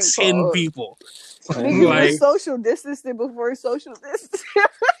like 10 people. Like social distancing before social distancing.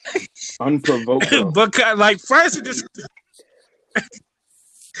 Unprovoked. But like first it just.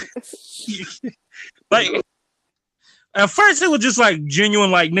 Like at first it was just like genuine,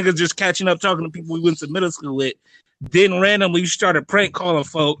 like niggas just catching up talking to people we went to middle school with. then randomly started prank calling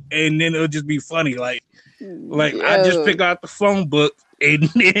folk, and then it'll just be funny. Like I just pick out the phone book and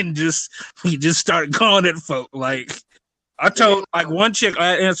then we just start calling it folk. Like I told like one chick,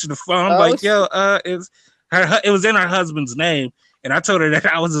 I answered the phone. I'm like, yo, it was in her husband's name. And I told her that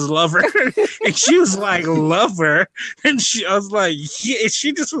I was his lover. And she was like, lover? And I was like, yeah. And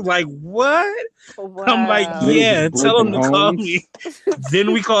she just was like, what? Wow. I'm like, yeah, tell him to call me.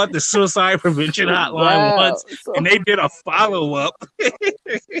 Then we called the suicide prevention hotline once. And they did a follow-up.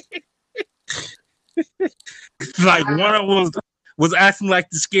 Like one of them was acting like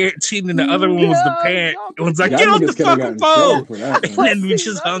the scared teen, and the other one was the parent. It was like, get off the fucking phone. And then we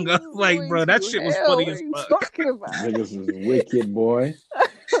just hung up. Like, bro, that shit was funny as fuck. Niggas was wicked, boy.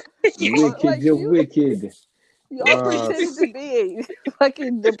 Wicked, you're wicked. Y'all pretend to be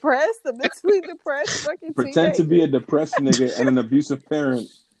fucking depressed, a mentally depressed fucking pretend to be a depressed nigga and an abusive parent.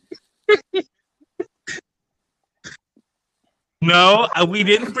 No, we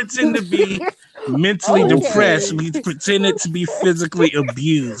didn't pretend to be mentally depressed. We pretended to be physically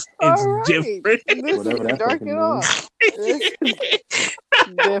abused. It's different. This is dark at all.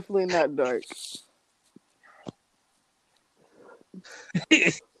 Definitely not dark.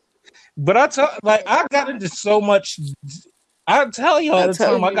 But I got into so much. I tell you all the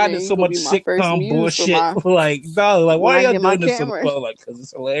time, I got into so much sitcom bullshit. Like, no, like, why are y'all doing this on the phone? Like, because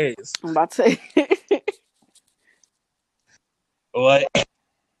it's hilarious. I'm about to say. What?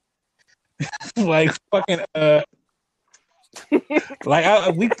 Like fucking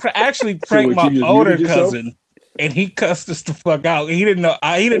like we actually pranked my older cousin, and he cussed us the fuck out. He didn't know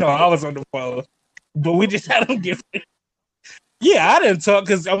I was on the phone, but we just had him give. Yeah, I didn't talk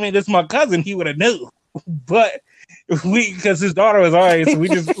because it's my cousin. He would have knew, but because his daughter was alright, so we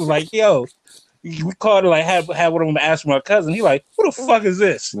just was like, yo. We called it like had one of them ask my cousin. He like, who the fuck is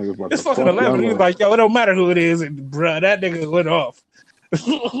this? It's fucking 11. He was like, yo, it don't matter who it is, and bruh, that nigga went off.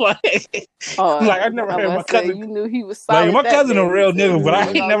 like I never heard my cousin. You knew he was silent. Like my cousin a real nigga, but I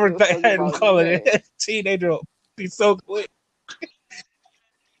ain't never heard him call it a teenager. He's so quick.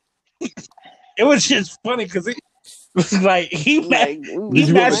 It was just funny because he was like he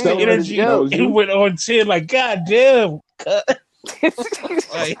matched the energy and went on 10. Like, god damn.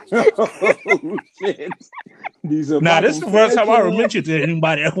 Like, oh, shit. This is the first time I ever mentioned to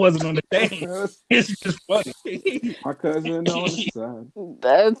anybody that wasn't on the thing. It's just funny. My cousin on the side.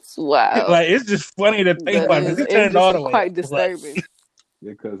 That's wild. Like, it's just funny to think about it. It's all the way. Quite disturbing. Like,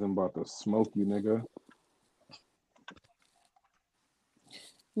 your cousin about to smoke you, nigga.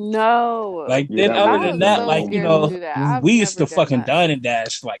 No. Like, then other than that, like, we used to fucking dine and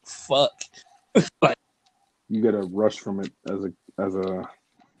dash. Like, fuck. Like, you get a rush from it as a.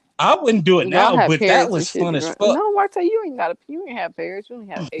 I wouldn't do it now, but that was fun as fuck. No, Marté, you ain't have parents. You only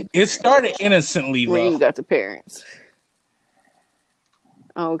have 8 parents. It started innocently, though. When you got the parents.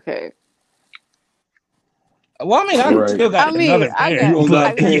 Okay. Well, I still got another parent.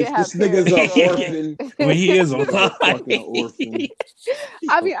 This nigga's an orphan. When he is a fucking orphan.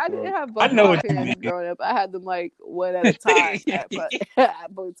 I didn't have both my parents growing up. I had them like one at a time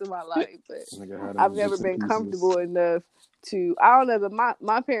at points in my life. But I've never been comfortable enough to. I don't know, but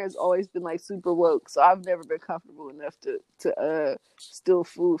my parents always been like super woke, so I've never been comfortable enough to steal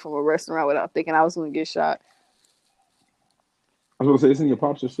food from a restaurant without thinking I was going to get shot. I was going to say, isn't your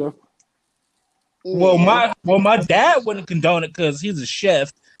pops or stuff? Well, my dad wouldn't condone it because he's a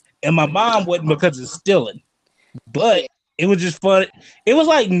chef, and my mom wouldn't because it's stealing. But it was just fun. It was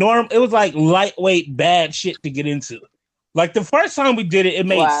like It was like lightweight bad shit to get into. Like the first time we did it, it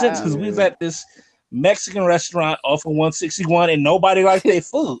made sense because we was at this Mexican restaurant off of 161, and nobody liked their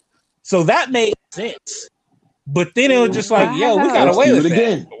food, so that made sense. But then it was just like, yo, we got away with it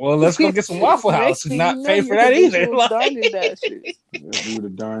again. Well, let's go get some Waffle House and not pay for that either. Like, we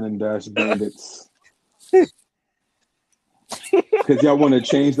the Darn and Dash bandits. Because y'all want to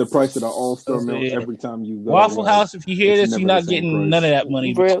change the price of the All-Star milk every time you go. Waffle House, if you hear this, you're not getting none of that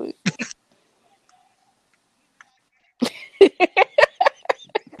money. Really?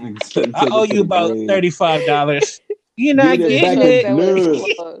 I owe you about $35. You're not getting it.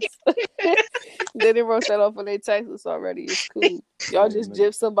 They didn't roast that off on their taxes already. It's cool. Y'all just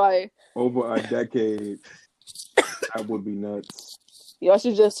gypped somebody. Over a decade. That would be nuts. Y'all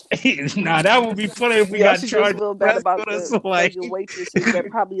should just. Nah, that would be funny if we got charged. Feel bad about like waitresses that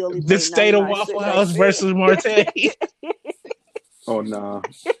probably only the state of Waffle House versus Marté. Oh nah,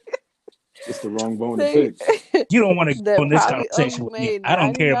 it's the wrong bone to pick. You don't want to go in this conversation with me. I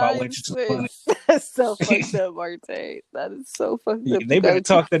don't care about waitresses. That's so fucked up, Marté. That is so fucked up. They better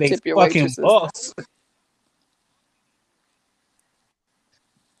talk to their fucking boss.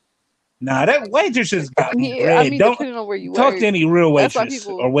 Nah, that waitress just got bread. I mean, Don't depending on where you talk work. to any real That's why waitress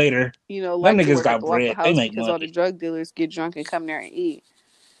people, or waiter. like them to niggas work got at the Waffle bread. They House make because money. all the drug dealers get drunk and come there and eat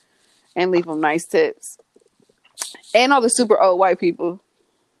and leave them nice tips. And all the super old white people.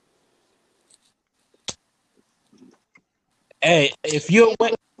 Hey, if you're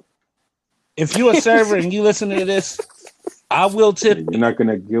a server and you listen to this, I will tip you. You're not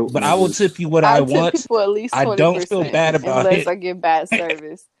gonna guilt but me. I will tip you what I want. Tip people at least 20%. I don't feel bad about unless it. I give bad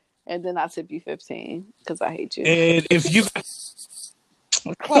service, and then I tip you 15 because I hate you. And if you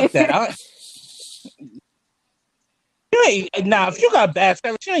fuck that, if you got bad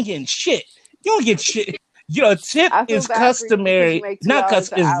service, you ain't getting shit. You don't get shit. Your tip is customary,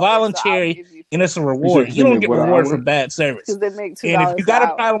 is voluntary, and it's a reward. You don't get reward for bad service. Because they make $2 and if you got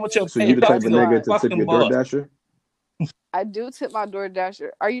a problem with your so you the type of nigga to tip your DoorDasher? I do tip my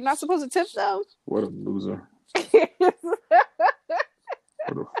DoorDasher. Are you not supposed to tip them? What a loser. What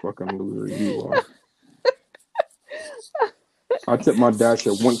a fucking loser you are. I tipped my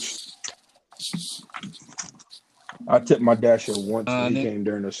Dasher once. And he came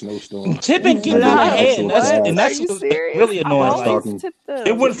during a snowstorm. Tipping get out of hand. And that's really annoying.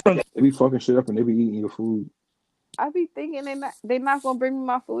 It went from they be fucking shit up and they be eating your food. I be thinking they not gonna bring me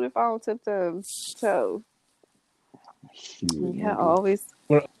my food if I don't tip them. So yeah, always.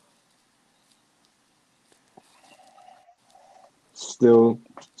 Still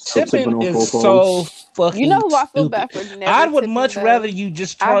tipping is so fucking. You know who I feel bad for? I would much rather you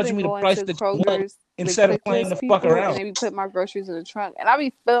just charge me the price that you want instead of playing the fuck around. And they be putting my groceries in the trunk, and I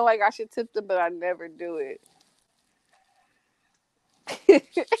be feeling like I should tip them, but I never do it.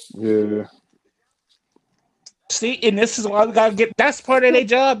 Yeah. See, and this is why we gotta get. That's part of their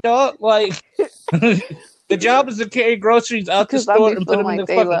job, dog. Like, the job is to carry groceries out the store and put them in the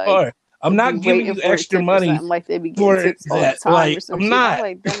fucking car. I'm not giving you extra money like they be for tips all that. The time like, or some I'm shit. not. I'm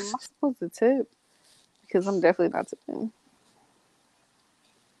like, damn, am I supposed to tip? Because I'm definitely not tipping.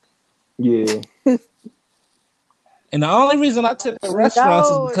 Yeah. And the only reason I tip at restaurants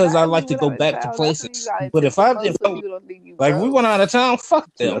is because I like to go back to places. But if like we went out of town, fuck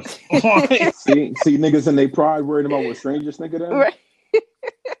them. see niggas in their pride worried about what strangers think of them. Right. I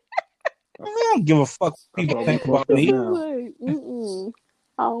don't give a fuck what people think about me. Like,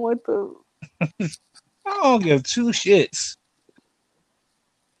 I don't want to. I don't give two shits.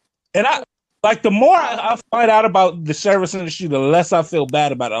 And the more I find out about the service industry, the less I feel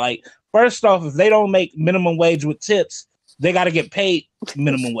bad about it. Like, first off, if they don't make minimum wage with tips, they got to get paid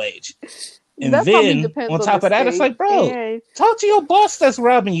minimum wage. And then on top of that, it's like, bro, talk to your boss that's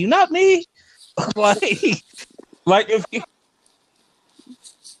robbing you, not me. I like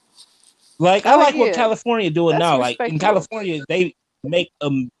what California doing now. Like in California, they make a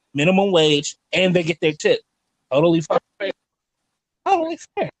minimum wage and they get their tip. Totally fucking fair. Totally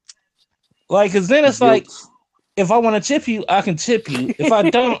fair. Like, cause then it's like, if I want to tip you, I can tip you. If I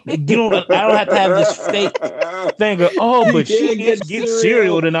don't, I don't have to have this fake thing of, but she didn't get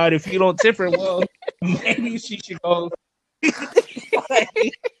cereal tonight. If you don't tip her, well, maybe she should go.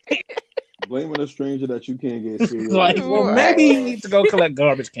 Blaming a stranger that you can't get cereal. Maybe you need to go collect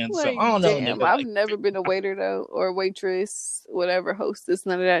garbage cans. So I don't know. Damn, I've never been a waiter though, or waitress, whatever, hostess,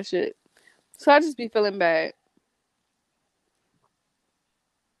 none of that shit. So I just be feeling bad.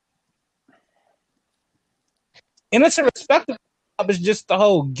 And it's a respectable job. It's just the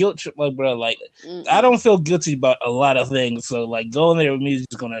whole guilt trip, like, bro. Like, I don't feel guilty about a lot of things. So, like, going there with me is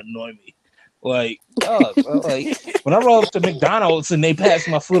just gonna annoy me. Like, bro, like, when I roll up to McDonald's and they pass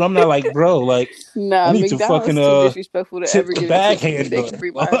my food, I'm not like, bro, like, nah, I need McDonald's to fucking too disrespectful to tip ever the get backhand. They can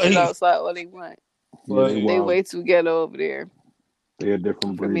free my shit outside all they want. They way too ghetto over there. They're a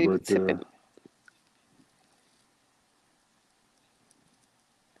different breed right there.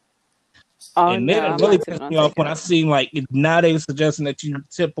 And then it really pissed me off when I seen, like, now they're suggesting that you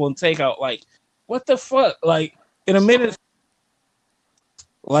tip on takeout. Like, what the fuck? Like, in a minute,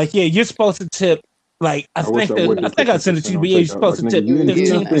 like, yeah, you're supposed to tip. Like, I think I sent it to you, but you're supposed to tip 15%. You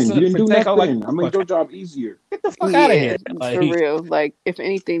didn't do nothing. Like, I made your job easier. Get the fuck out of here. Like, for real. Like, if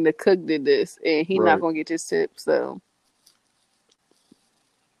anything, the cook did this, and he's not going to get his tip, so.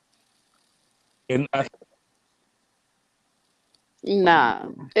 And nah,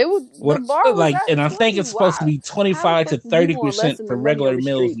 it was the bar was and I think it's supposed to be 25 to 30% for regular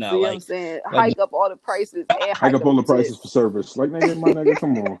meals now. You know what I'm saying? Hike up all the prices. And hike up all the prices for service. Like, nigga, my nigga,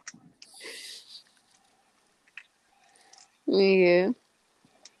 come on. Yeah.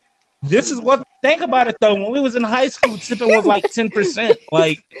 This is what. Think about it though. When we was in high school, tipping was like 10%.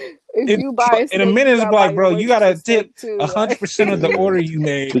 Like, if you buy in a minute, it's like, bro, you gotta tip 100% of the order you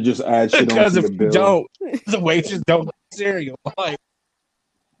made. To just add shit because onto if the bill. you don't, the waitress don't get cereal. Like,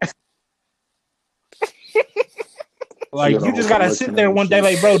 Like, you just gotta sit there one day,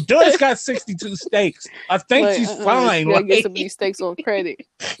 like, bro, Doris got 62 steaks. I think like, she's fine. She gotta get some of these steaks on credit.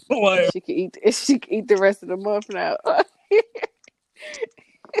 Like, she can eat the rest of the month now.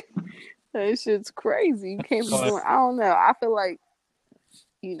 That shit's crazy. You can't be doing. I don't know. I feel like,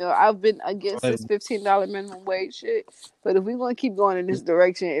 I've been against this $15 minimum wage shit, but if we want to keep going in this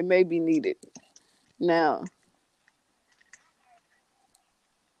direction, it may be needed. Now.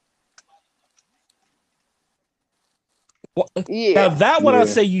 Now that what I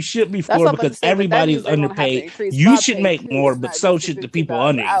say you should be for, because everybody's underpaid. You should make more, but so should the people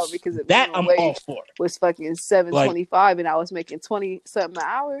under you. Because that I'm all for. Was fucking $7.25, and I was making 20 something an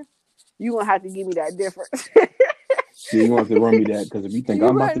hour. You gonna have to give me that difference. You gonna have to run me that, because if you think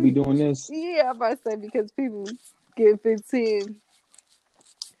I'm about to be doing this, I'm about to say, because people get 15.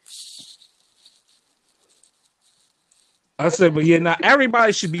 I said, but not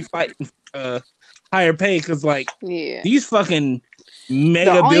everybody should be fighting higher pay, because these fucking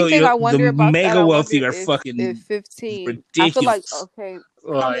mega wealthy are fucking 15. ridiculous. I feel like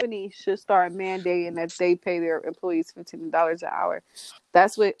companies should start mandating that they pay their employees $15 an hour.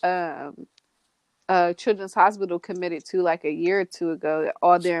 That's what Children's Hospital committed to like a year or two ago. That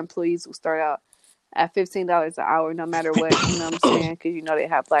all their employees will start out at $15 an hour, no matter what. You know what I'm saying? Because they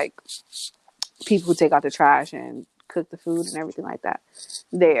have like people who take out the trash and cook the food and everything like that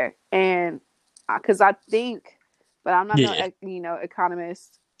there. And because I think, but I'm not no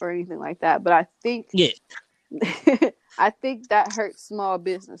economist or anything like that, but I think I think that hurts small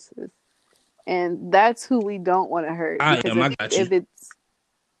businesses, and that's who we don't want to hurt. If it's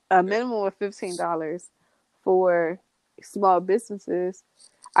a minimum of $15 for small businesses,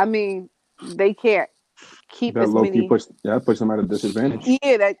 I mean, they can't keep as many. That puts them at a disadvantage.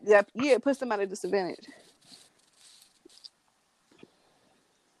 It puts them at a disadvantage.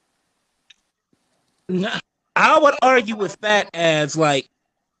 I would argue with that as like,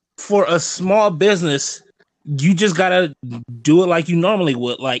 for a small business, you just gotta do it like you normally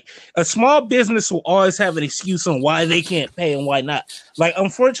would. Like, a small business will always have an excuse on why they can't pay and why not. Like,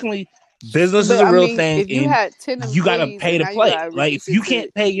 unfortunately, business is a real thing, and you gotta pay to play. Like, if you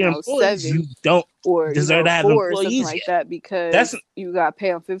can't pay your employees, you don't deserve to have employees or something like that, because you gotta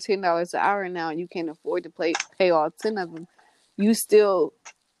pay them $15 an hour now, and you can't afford to pay all 10 of them. You still.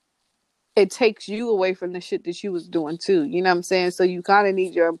 It takes you away from the shit that you was doing too. You know what I'm saying? So you kind of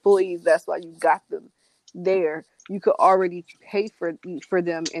need your employees. That's why you got them there. You could already pay for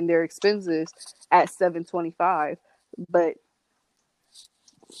them and their expenses at $7.25, but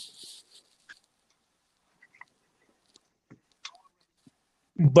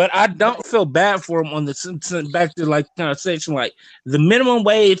I don't feel bad for them on the back to like conversation. Like, the minimum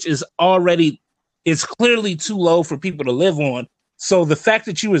wage is clearly too low for people to live on. So the fact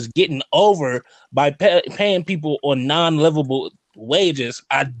that you was getting over by paying people on non-livable wages,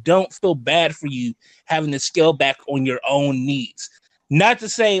 I don't feel bad for you having to scale back on your own needs. Not to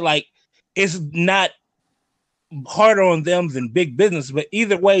say like it's not harder on them than big business, but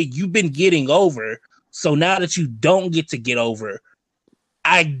either way, you've been getting over. So now that you don't get to get over,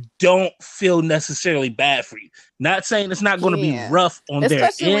 I don't feel necessarily bad for you. Not saying it's not going to be rough on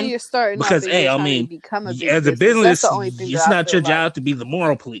their end, when you're starting because I mean, as a business, it's not your job to be the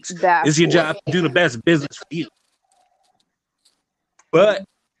moral police. It's your job to do the best business for you. But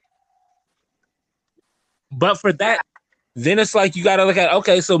for that, then it's like you got to look at,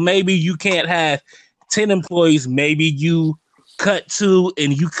 okay, so maybe you can't have 10 employees. Maybe you cut 2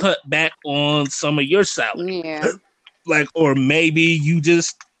 and you cut back on some of your salary. Yeah. Like, or maybe you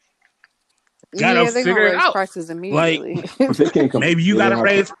just gotta figure it out. Prices immediately. Like, maybe you gotta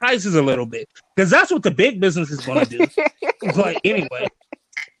raise prices a little bit, because that's what the big business is gonna do. Like, anyway,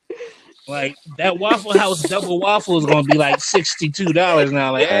 like that Waffle House double waffle is gonna be like $62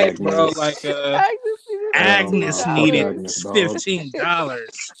 now. Like, hey, bro, like Agnes needed $15.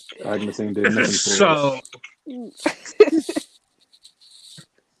 Agnes ain't did nothing for so.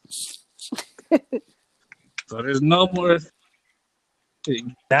 So there's no more.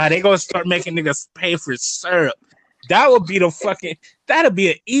 Now they gonna start making niggas pay for syrup. That would be that'd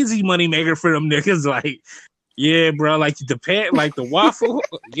be an easy money maker for them niggas. Like, yeah, bro, like the waffle.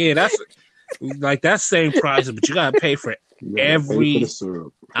 Yeah, that's same price, but you gotta pay for every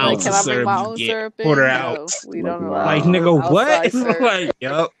ounce of syrup you get. Quarter out. We don't allow. Like, nigga, what? Like,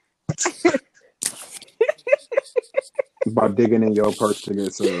 yup. About digging in your purse to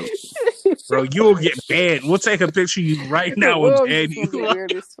get syrup. Bro, you will get banned. We'll take a picture of you right now and ban you.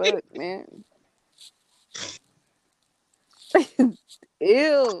 Weird as fuck, man.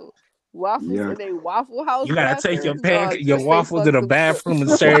 Ew. waffles in a Waffle House. You gotta take your your waffle to the bathroom and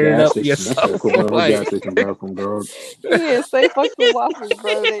That's a serve it gas up station. yourself. That's the equivalent of a gas station bathroom, dog. Yeah, say fuck the waffles,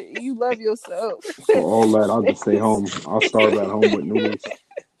 bro. You love yourself. For all that, I'll just stay home. I'll starve at home with noodles.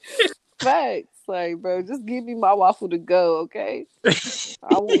 Facts. Like, bro, just give me my waffle to go, okay? I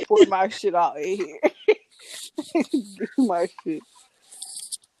won't pour my shit out in here. Give me my shit.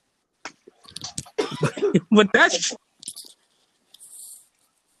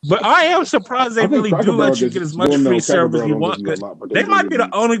 But I am surprised they really do let you get as much free service as you want. They might be the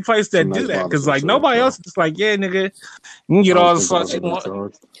only place that do that, because like nobody else is like, yeah, nigga, you can get all the sauce you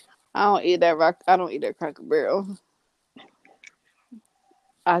want. I don't eat that Cracker Barrel.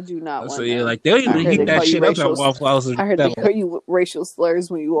 I do not want yeah, like they'll even heat that shit up at Waffle House. I heard they call you racial slurs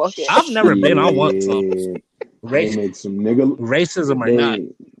when you walk in. I've never been. I want some. They make some nigga racism or not.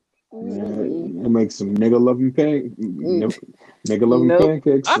 They make some nigga loving pancakes.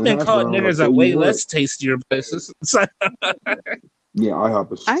 I've been called niggers at way less tastier places. Yeah,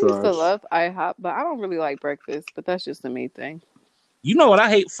 IHOP is trash. I used to love IHOP, but I don't really like breakfast. But that's just a me thing. You know what? I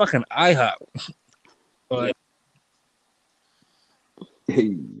hate fucking IHOP. But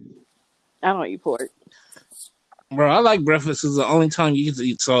hey, I don't eat pork. Bro, I like breakfast. It's the only time you get to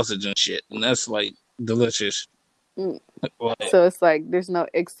eat sausage and shit, and that's like delicious. So it's like there's no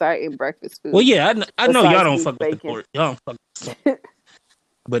exciting breakfast food. Well, yeah, I know y'all don't fuck with the pork. Y'all don't fuck with it.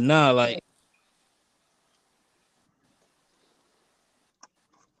 But nah, like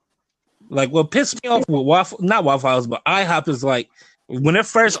what pissed me off with not Waffle House, but IHOP is like when it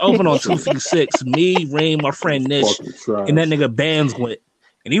first opened on 256, me, Reem, my friend Nish, and that nigga Bands went,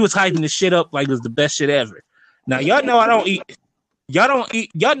 and he was hyping this shit up like it was the best shit ever. Now y'all know I don't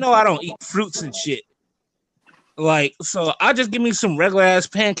eat fruits and shit. Like, so I just give me some regular ass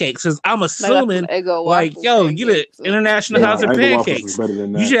pancakes, because I'm assuming, like, yo, you the International House of Pancakes.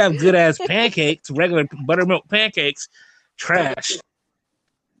 You should have good ass pancakes, regular buttermilk pancakes. Trash.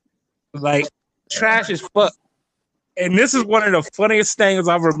 Like, trash as fuck. And this is one of the funniest things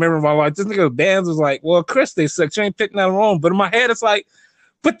I've remembered in my life. This nigga Bands was like, well, Chris, they suck. You ain't picking that wrong. But in my head, it's like,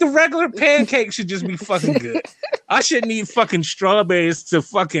 but the regular pancake should just be fucking good. I shouldn't need fucking strawberries to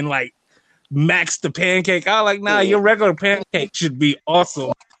fucking, like, max the pancake. I like, nah, your regular pancake should be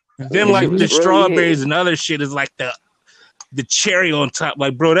awesome. Then like the strawberries and other shit is like the cherry on top.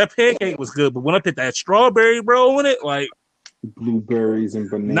 Like, bro, that pancake was good, but when I put that strawberry, bro, in it, like blueberries and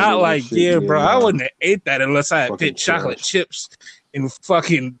bananas. Not like, yeah, bro, I wouldn't have ate that unless I had put chocolate chips and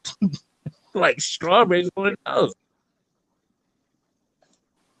fucking like strawberries on it. Oh.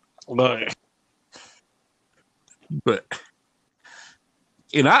 But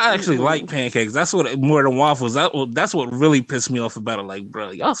and I actually like pancakes. That's what more than waffles. That's what really pissed me off about it. Like,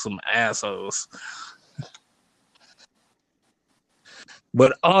 bro, y'all some assholes.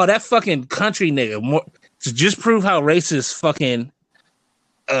 But that fucking country nigga, to just prove how racist fucking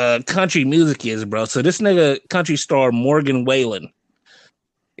country music is, bro. So this nigga country star Morgan Wallen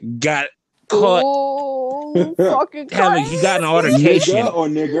got caught he got an altercation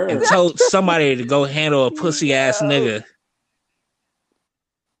and told somebody to go handle a pussy ass nigga.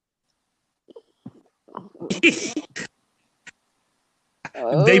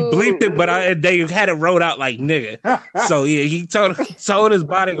 They bleeped it, but they had it wrote out like nigga. So yeah, he told his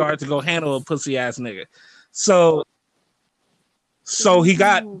bodyguard to go handle a pussy ass nigga. So he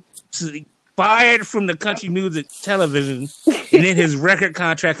got fired from the country music television, and then his record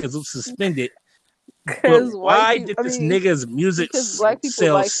contract is suspended. Why did this nigga's music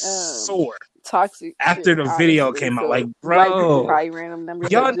sales soar? Toxic after the video came out, like, bro, random numbers.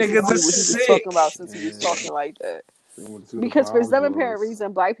 Y'all niggas are sick. Talking about since he was talking like that, because for some apparent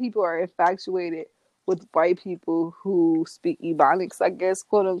reason, black people are infatuated with white people who speak Ebonics, I guess,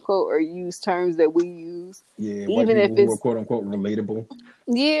 quote unquote, or use terms that we use. Yeah, even if it's quote unquote relatable.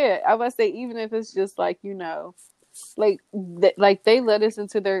 Yeah, I would say even if it's just like, you know, like they let us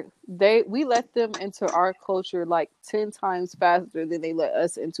into we let them into our culture like 10 times faster than they let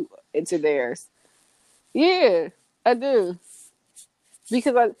us into theirs. Yeah, I do.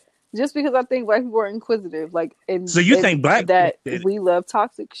 Because I think black people are inquisitive. Like, so you think black that we love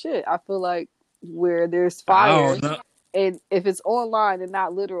toxic shit. I feel like where there's fire, and if it's online and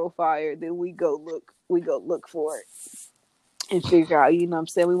not literal fire, then we go look for it and figure out, you know what I'm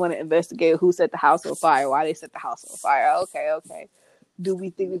saying? We want to investigate who set the house on fire, why they set the house on fire. Okay. Do we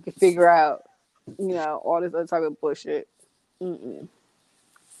think we can figure out, you know, all this other type of bullshit? Mm-mm.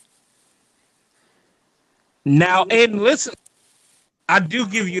 Now, and listen, I do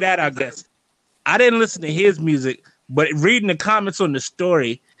give you that, I guess. I didn't listen to his music, but reading the comments on the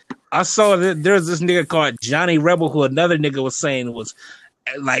story, I saw that there's this nigga called Johnny Rebel who another nigga was saying was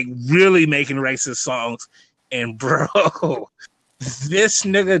like really making racist songs. And bro, this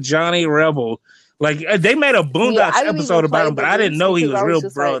nigga Johnny Rebel, like they made a Boondocks episode about him, but I didn't know he was real,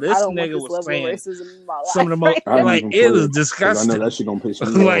 bro. Like, this nigga was saying some of the most like it was disgusting. I know that shit gonna piss me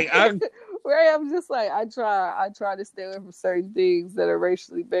like off. I'm just like I try to stay away from certain things that are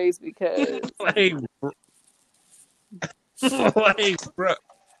racially based because like bro.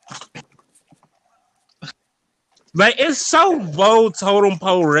 Like it's so low totem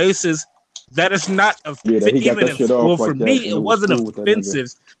pole racist that it's not offensive. Even if, well, for me, it wasn't offensive.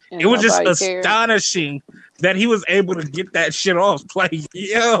 It was just astonishing that he was able to get that shit off. Like,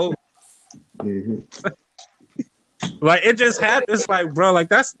 yo. Like, it just happened. It's like, bro, like,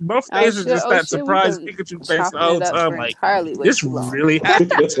 that's both faces just that surprise Pikachu face the whole time. Like, this really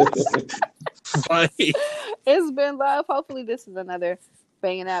happened. Like, it's been love. Hopefully, this is another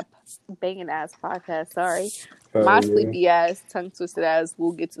banging ass podcast. Sorry. My sleepy ass, tongue twisted ass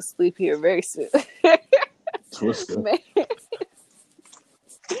will get to sleep here very soon.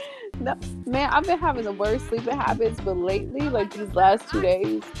 Man, I've been having the worst sleeping habits, but lately, like these last 2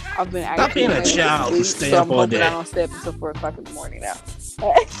 days, I've been actually being a child. So I'm hoping I don't stay up until 4 o'clock in the morning now.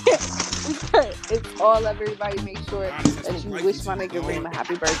 It's all of everybody. Make sure that you wish my nigga Reem a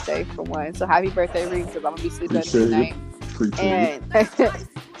happy birthday for one. So happy birthday, Reem, because I'm gonna be sleeping at midnight.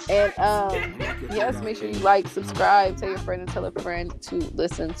 And yes, make sure you like, subscribe, tell your friend and tell a friend to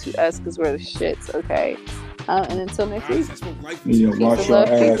listen to us because we're the shits, okay? And until next week. Wash your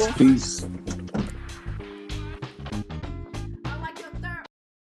ass. Peace.